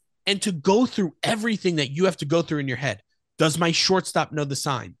 And to go through everything that you have to go through in your head. Does my shortstop know the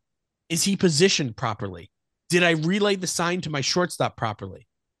sign? Is he positioned properly? Did I relay the sign to my shortstop properly?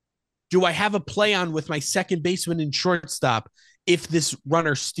 Do I have a play on with my second baseman and shortstop if this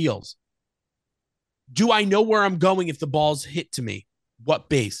runner steals? Do I know where I'm going if the ball's hit to me? What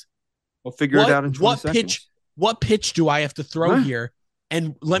base? We'll figure it out in 20 seconds. What pitch do I have to throw here?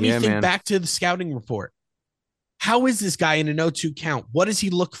 And let me think back to the scouting report. How is this guy in an 0-2 count? What does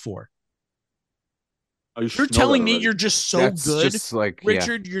he look for? You're telling me you're just so good, just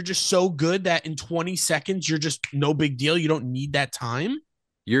Richard. You're just so good that in 20 seconds, you're just no big deal. You don't need that time.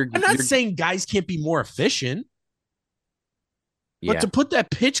 I'm not saying guys can't be more efficient, but to put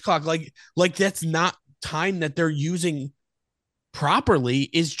that pitch clock like that's not time that they're using properly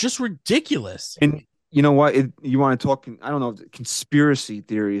is just ridiculous. And you know what? You want to talk? I don't know if conspiracy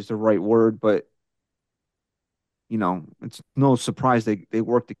theory is the right word, but it's no surprise they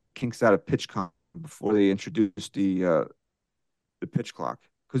worked the kinks out of pitch comp before they introduced the pitch clock,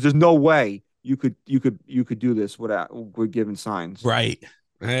 because there's no way you could do this with given signs. Right.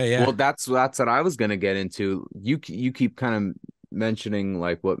 Yeah. Well, that's what I was going to get into. You keep kind of mentioning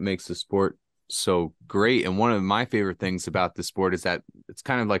like what makes the sport so great, and one of my favorite things about the sport is that it's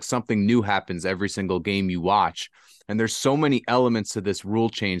kind of like something new happens every single game you watch, and there's so many elements to this rule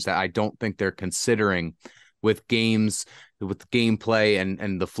change that I don't think they're considering with games, with gameplay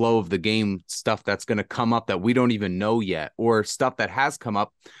and the flow of the game, stuff that's going to come up that we don't even know yet, or stuff that has come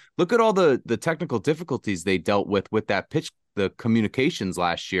up. Look at all the technical difficulties they dealt with that pitch, the communications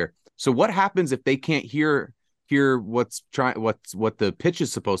last year. So what happens if they can't hear what the pitch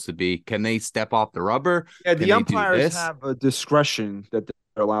is supposed to be? Can they step off the rubber? Yeah, the umpires have a discretion that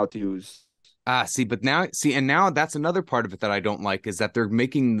they're allowed to use. And now that's another part of it that I don't like, is that they're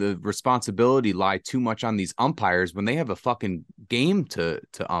making the responsibility lie too much on these umpires when they have a fucking game to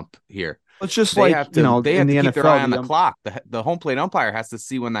ump here. It's just they have to keep NFL, their eye on the clock. The home plate umpire has to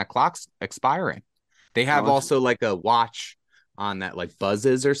see when that clock's expiring. They have also like a watch on that like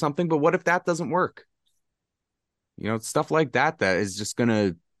buzzes or something. But what if that doesn't work? Stuff like that is just going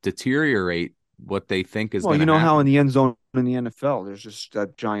to deteriorate what they think is. Well, how in the end zone in the NFL, there's just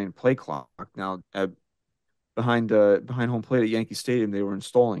that giant play clock now behind home plate at Yankee Stadium. They were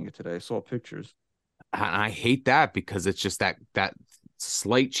installing it today. I saw pictures. And I hate that because it's just that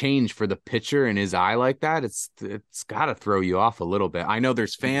slight change for the pitcher in his eye like that. It's got to throw you off a little bit. I know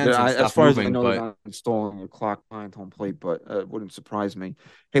there's fans and stuff as far moving, as I know, but they're not installing a clock behind home plate, but it wouldn't surprise me.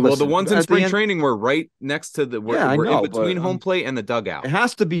 Hey, well, the ones in spring training were right next to we're in between home plate and the dugout. It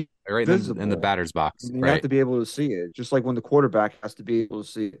has to be right visible in the batter's box. You have to be able to see it, just like when the quarterback has to be able to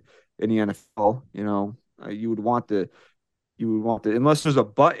see it in the NFL. You would want the unless there's a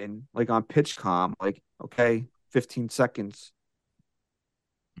button like on PitchCom, like 15 seconds.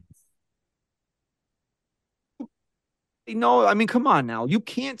 No, I mean, come on now. You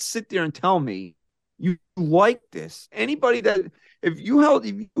can't sit there and tell me you like this. Anybody that if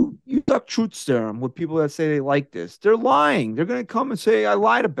you duck truth serum with people that say they like this, they're lying. They're gonna come and say I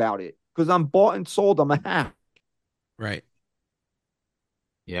lied about it because I'm bought and sold. I'm a hack. Right.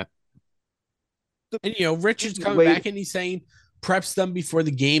 Yeah. And Richard's coming back and he's saying preps them before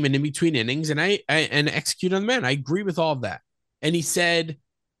the game and in between innings, and I execute on the man. I agree with all of that. And he said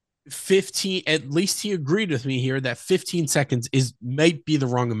 15, at least he agreed with me here that 15 seconds might be the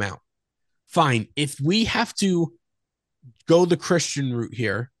wrong amount. Fine. If we have to go the Christian route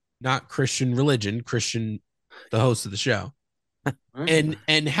here, not Christian religion, Christian, the host of the show, and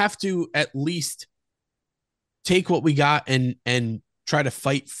have to at least take what we got and try to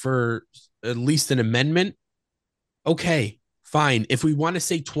fight for at least an amendment. Okay, fine. If we want to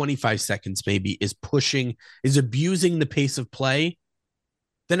say 25 seconds maybe is abusing the pace of play,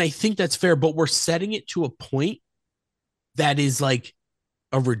 then I think that's fair, but we're setting it to a point that is like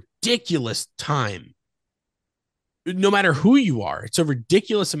a ridiculous time. No matter who you are, it's a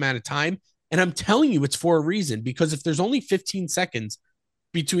ridiculous amount of time. And I'm telling you, it's for a reason, because if there's only 15 seconds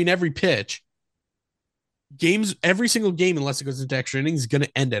between every pitch, every single game, unless it goes into extra innings, is going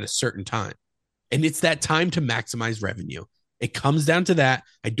to end at a certain time. And it's that time to maximize revenue. It comes down to that.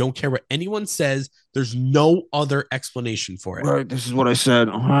 I don't care what anyone says. There's no other explanation for it. Right. This is what I said.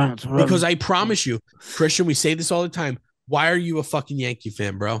 Because I promise you, Christian, we say this all the time. Why are you a fucking Yankee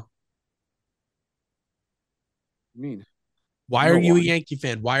fan, bro? I mean, why are you a Yankee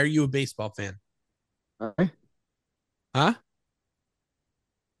fan? Why are you a baseball fan? Okay. Huh?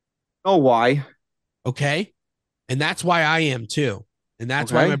 Oh, why? Okay. And that's why I am too. And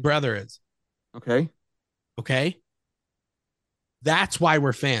that's why my brother is. Okay. Okay. That's why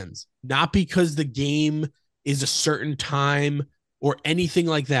we're fans, not because the game is a certain time or anything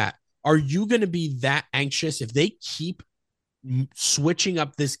like that. Are you going to be that anxious if they keep switching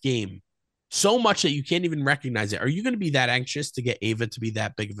up this game so much that you can't even recognize it? Are you going to be that anxious to get Ava to be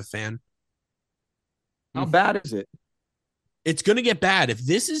that big of a fan? How bad is it? It's going to get bad. If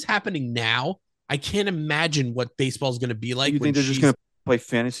this is happening now, I can't imagine what baseball is going to be like. You think they're just going to play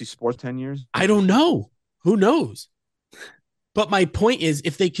fantasy sports 10 years? I don't know. Who knows? But my point is,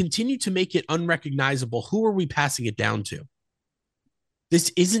 if they continue to make it unrecognizable, who are we passing it down to?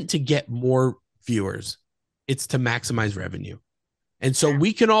 This isn't to get more viewers. It's to maximize revenue. And so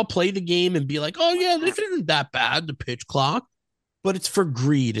we can all play the game and be like, oh, yeah, this isn't that bad, the pitch clock. But it's for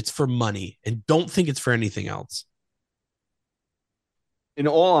greed. It's for money. And don't think it's for anything else. In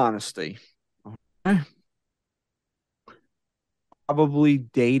all honesty, probably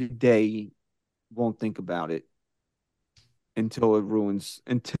day to day won't think about it until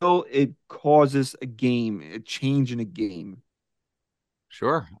it causes a change in a game.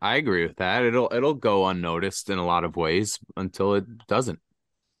 Sure, I agree with that. It'll go unnoticed in a lot of ways until it doesn't.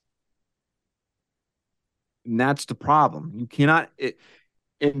 And that's the problem. You cannot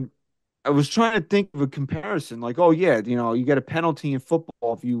and I was trying to think of a comparison, like, oh yeah, you get a penalty in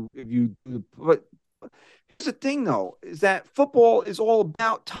football if you but here's the thing though, is that football is all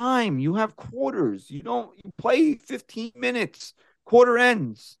about time. You have quarters. You play 15 minutes, quarter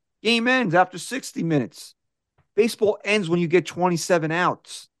ends, game ends after 60 minutes. Baseball ends when you get 27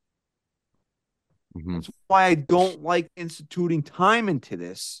 outs. Mm-hmm. That's why I don't like instituting time into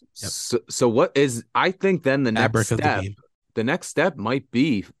this. Yep. So what is, I think then the next step might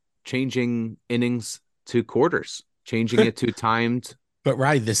be changing innings to quarters, changing it to timed. But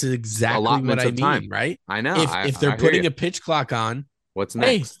right, this is exactly what I mean, right? I know. If they're putting a pitch clock on, what's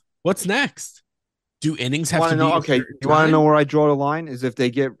next? Hey, what's next? Do innings have to be? Okay, you want to know where I draw the line? Is if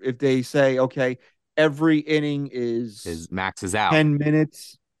they say, okay, every inning maxes out 10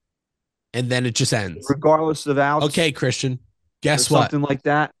 minutes, and then it just ends regardless of outs. Okay, Christian, guess what? Something like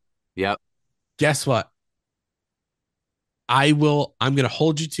that. Yep. Guess what? I'm going to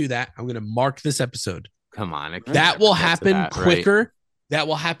hold you to that. I'm going to mark this episode. Come on. That will happen quicker. Right? That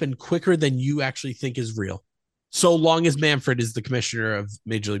will happen quicker than you actually think is real. So long as Manfred is the commissioner of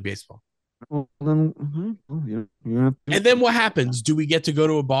Major League Baseball. Well, then, and then what happens? Do we get to go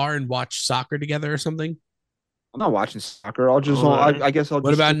to a bar and watch soccer together or something? I'm not watching soccer. I'll just, I guess I'll.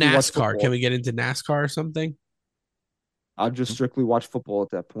 What about NASCAR? Can we get into NASCAR or something? I'll just strictly watch football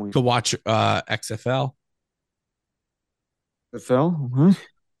at that point. To watch XFL. XFL? Huh?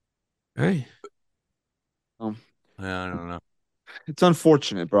 Hey. I don't know. It's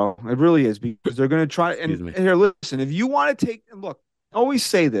unfortunate, bro. It really is, because they're going to try. And here, listen, if you want to look, I always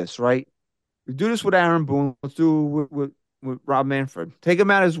say this, right? We do this with Aaron Boone. Let's do it with Rob Manfred. Take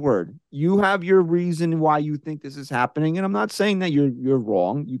him at his word. You have your reason why you think this is happening, and I'm not saying that you're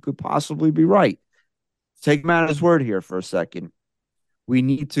wrong. You could possibly be right. Take him at his word here for a second. We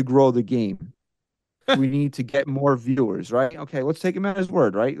need to grow the game. We need to get more viewers, right? Okay, let's take him at his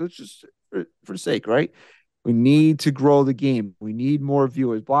word, right? Let's just, for sake, right? We need to grow the game. We need more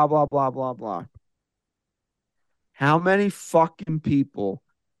viewers, blah, blah, blah, blah, blah. How many fucking people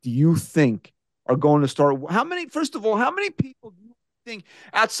do you think are going to start? First of all, how many people do you think,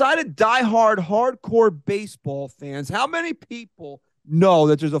 outside of diehard, hardcore baseball fans, how many people know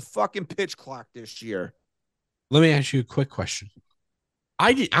that there's a fucking pitch clock this year? Let me ask you a quick question.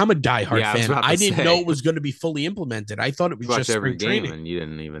 I'm a diehard fan. I didn't know it was going to be fully implemented. I thought it was just every game training. And you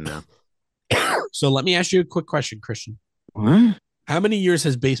didn't even know. So let me ask you a quick question, Christian. What? How many years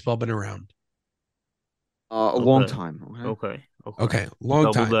has baseball been around? A long time. Okay.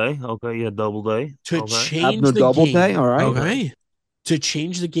 Long time. Double day. Okay, yeah, double day. To change the double game. Day, all right. Okay. To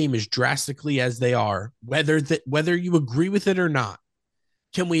change the game as drastically as they are, whether you agree with it or not,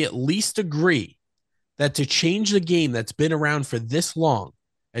 can we at least agree that to change the game that's been around for this long,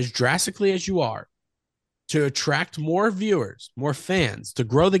 as drastically as you are, to attract more viewers, more fans, to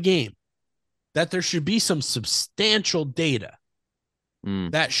grow the game, that there should be some substantial data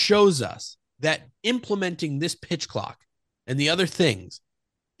that shows us that implementing this pitch clock and the other things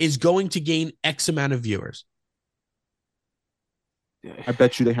is going to gain X amount of viewers? I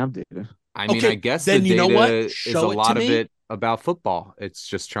bet you they have data. I mean, Okay, I guess then the you know what? data is Show a it lot to of me. it about football. It's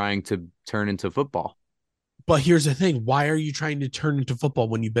just trying to turn into football. But here's the thing: why are you trying to turn into football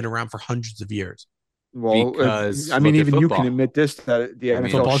when you've been around for hundreds of years? Well, Because I mean, look at even you can football. admit this that the I mean,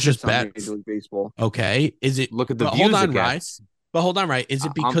 NFL Football's shits just on bets. Major League Baseball. Okay, is it? Look at the But hold views on, it Rye. gets. But hold on, right? Is it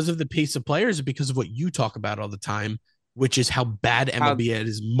I'm- because of the pace of players, or because of what you talk about all the time, which is how bad MLB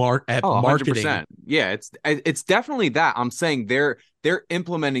is at Oh, marketing? 100%. Yeah, it's definitely that. I'm saying they're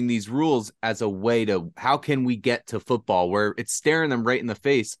implementing these rules as a way to how can we get to football where it's staring them right in the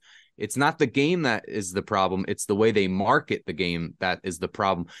face. It's not the game that is the problem. It's the way they market the game that is the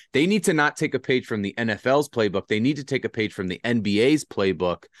problem. They need to not take a page from the NFL's playbook. They need to take a page from the NBA's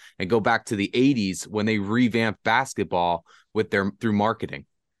playbook and go back to the 80s when they revamped basketball with their through marketing.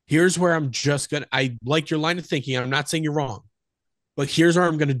 Here's where I like your line of thinking. I'm not saying you're wrong, but here's where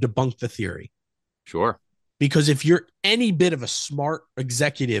I'm going to debunk the theory. Sure. Because if you're any bit of a smart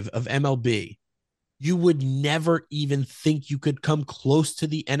executive of MLB, you would never even think you could come close to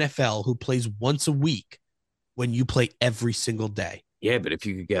the NFL, who plays once a week, when you play every single day. Yeah, but if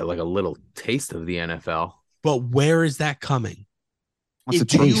you could get like a little taste of the NFL. But where is that coming?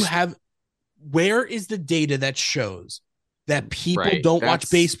 Where is the data that shows that people don't watch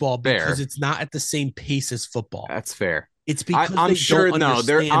baseball because it's not at the same pace as football? That's fair. It's because I'm sure don't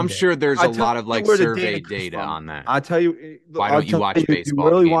understand I'm it. sure there's a lot of like survey data data on that. I'll tell you. Why don't you watch baseball? If you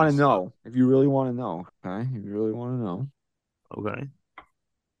really want to know, if you really want to know, okay, if you really want to know, Okay.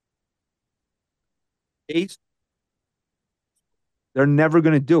 They're never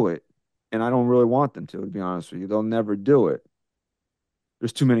going to do it, and I don't really want them to be honest with you. They'll never do it.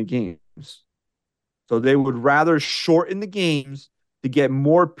 There's too many games. So they would rather shorten the games to get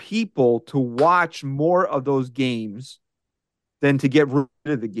more people to watch more of those games than to get rid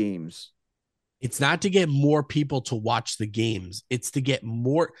of the games. It's not to get more people to watch the games. It's to get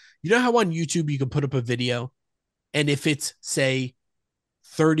more. You know how on YouTube you can put up a video, and if it's, say,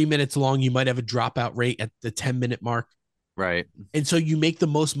 30 minutes long, you might have a dropout rate at the 10-minute mark. Right. And so you make the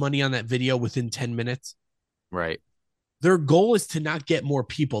most money on that video within 10 minutes. Right. Their goal is to not get more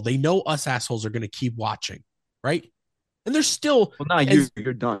people. They know us assholes are going to keep watching, right? And they're still. Well, now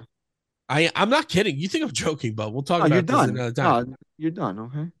you're done. I'm not kidding. You think I'm joking, but we'll talk about this another time. No, you're done.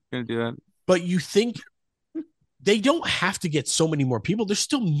 Okay. Gonna do that. But you think they don't have to get so many more people. There's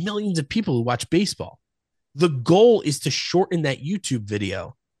still millions of people who watch baseball. The goal is to shorten that YouTube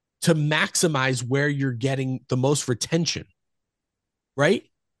video to maximize where you're getting the most retention, right?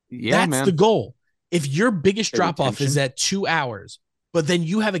 Yeah, That's the goal. If your biggest drop off is at 2 hours, but then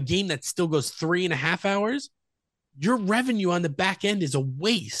you have a game that still goes 3.5 hours, your revenue on the back end is a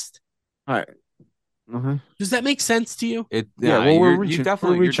waste. All right. Uh-huh. Does that make sense to you? We're reaching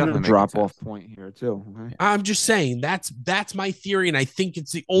a drop off point here too. Okay? I'm just saying that's my theory, and I think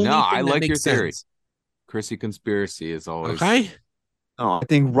it's the only thing I like that makes your theory. sense. Chrissy conspiracy is always okay. No, I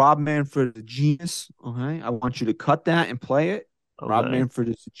think Rob Manfred is a genius. Okay, I want you to cut that and play it. Okay. Rob Manfred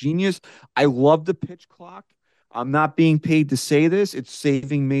is a genius. I love the pitch clock. I'm not being paid to say this. It's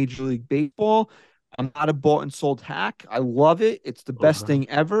saving Major League Baseball. I'm not a bought and sold hack. I love it. It's the best thing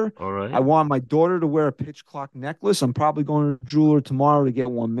ever. All right. I want my daughter to wear a pitch clock necklace. I'm probably going to a jeweler tomorrow to get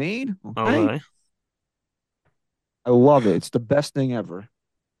one made. Okay. All right. I love it. It's the best thing ever.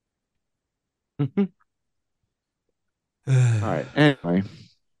 All right. Anyway,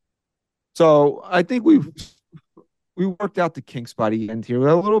 so I think we worked out the kinks by the end here. We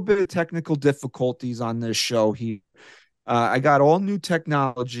had a little bit of technical difficulties on this show here. I got all new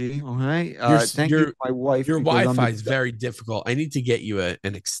technology. Okay. Thank you, my wife. Your Wi-Fi is very difficult. I need to get you an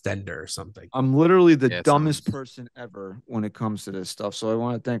extender or something. I'm literally the dumbest person ever when it comes to this stuff. So I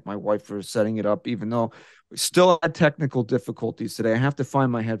want to thank my wife for setting it up, even though we still had technical difficulties today. I have to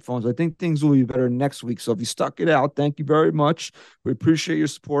find my headphones. I think things will be better next week. So if you stuck it out, thank you very much. We appreciate your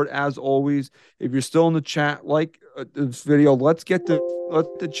support as always. If you're still in the chat, like this video, let's get the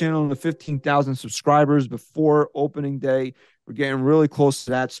channel to 15,000 subscribers before opening day. We're getting really close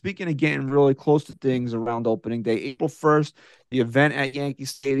to that. Speaking of getting really close to things around opening day, April 1st, the event at Yankee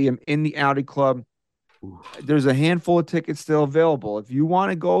Stadium in the Audi Club. There's a handful of tickets still available. If you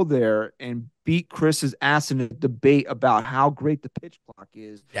want to go there and beat Chris's ass in a debate about how great the pitch clock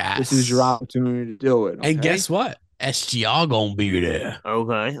is, this is your opportunity to do it. Okay? And guess what? SGR gonna be there.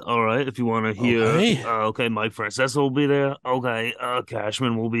 Okay, all right. If you want to hear, okay, Mike Francesa will be there. Okay,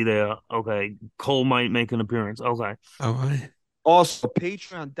 Cashman will be there. Okay, Cole might make an appearance. Okay, all right. Also,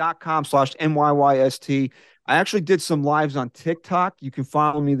 patreon.com/NYYST. I actually did some lives on TikTok. You can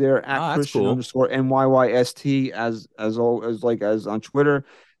follow me there at Christian_NYYST as on Twitter.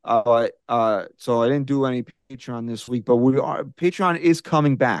 So I didn't do any Patreon this week, but Patreon is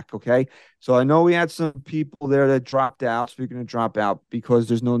coming back. Okay. So I know we had some people there that dropped out. Speaking of drop out, because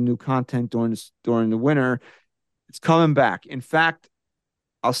there's no new content during the winter, it's coming back. In fact,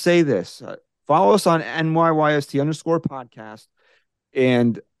 I'll say this: follow us on NYYST_podcast,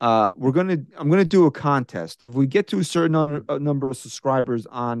 and I'm gonna do a contest. If we get to a certain number of subscribers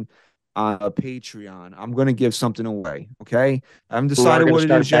on Patreon, I'm gonna give something away. Okay, I haven't decided what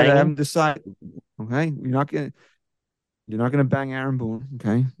it is yet. I haven't decided. Okay, you're not gonna bang Aaron Boone.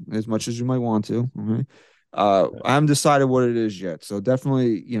 Okay, as much as you might want to. Okay, I haven't decided what it is yet. So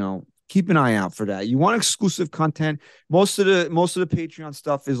definitely, keep an eye out for that. You want exclusive content. Most of the Patreon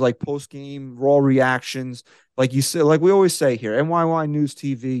stuff is like post game raw reactions. Like you said, like we always say here, NYY News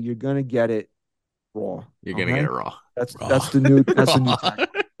TV, you're gonna get it raw. You're gonna get it raw. That's the new tagline.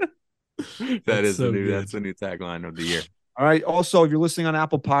 That's the new tagline of the year. All right. Also, if you're listening on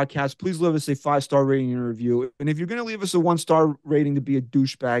Apple Podcasts, please leave us a 5-star rating and review. And if you're gonna leave us a 1-star rating to be a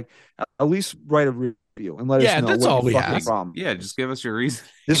douchebag, at least write a review and let us know. That's all we have. Problem. Yeah, just give us your reason.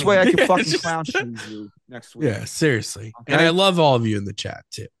 This way, I can fucking clown shoes you next week. Yeah, seriously. Okay? And I love all of you in the chat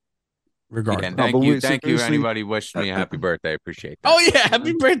too. Regardless. Yeah, thank you. Anybody wished me a happy birthday. I appreciate that. Oh yeah,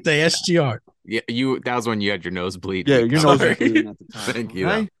 happy birthday, SGR. Yeah, that was when you had your nosebleed. Yeah, your nose was bleeding at the time. Thank you.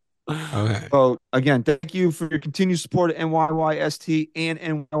 Okay? Okay. So again, thank you for your continued support of NYYST and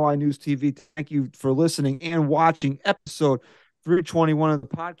NYY News TV. Thank you for listening and watching episode 321 of the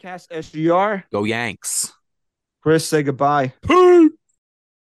podcast. SGR. Go Yanks. Chris, say goodbye. Peace.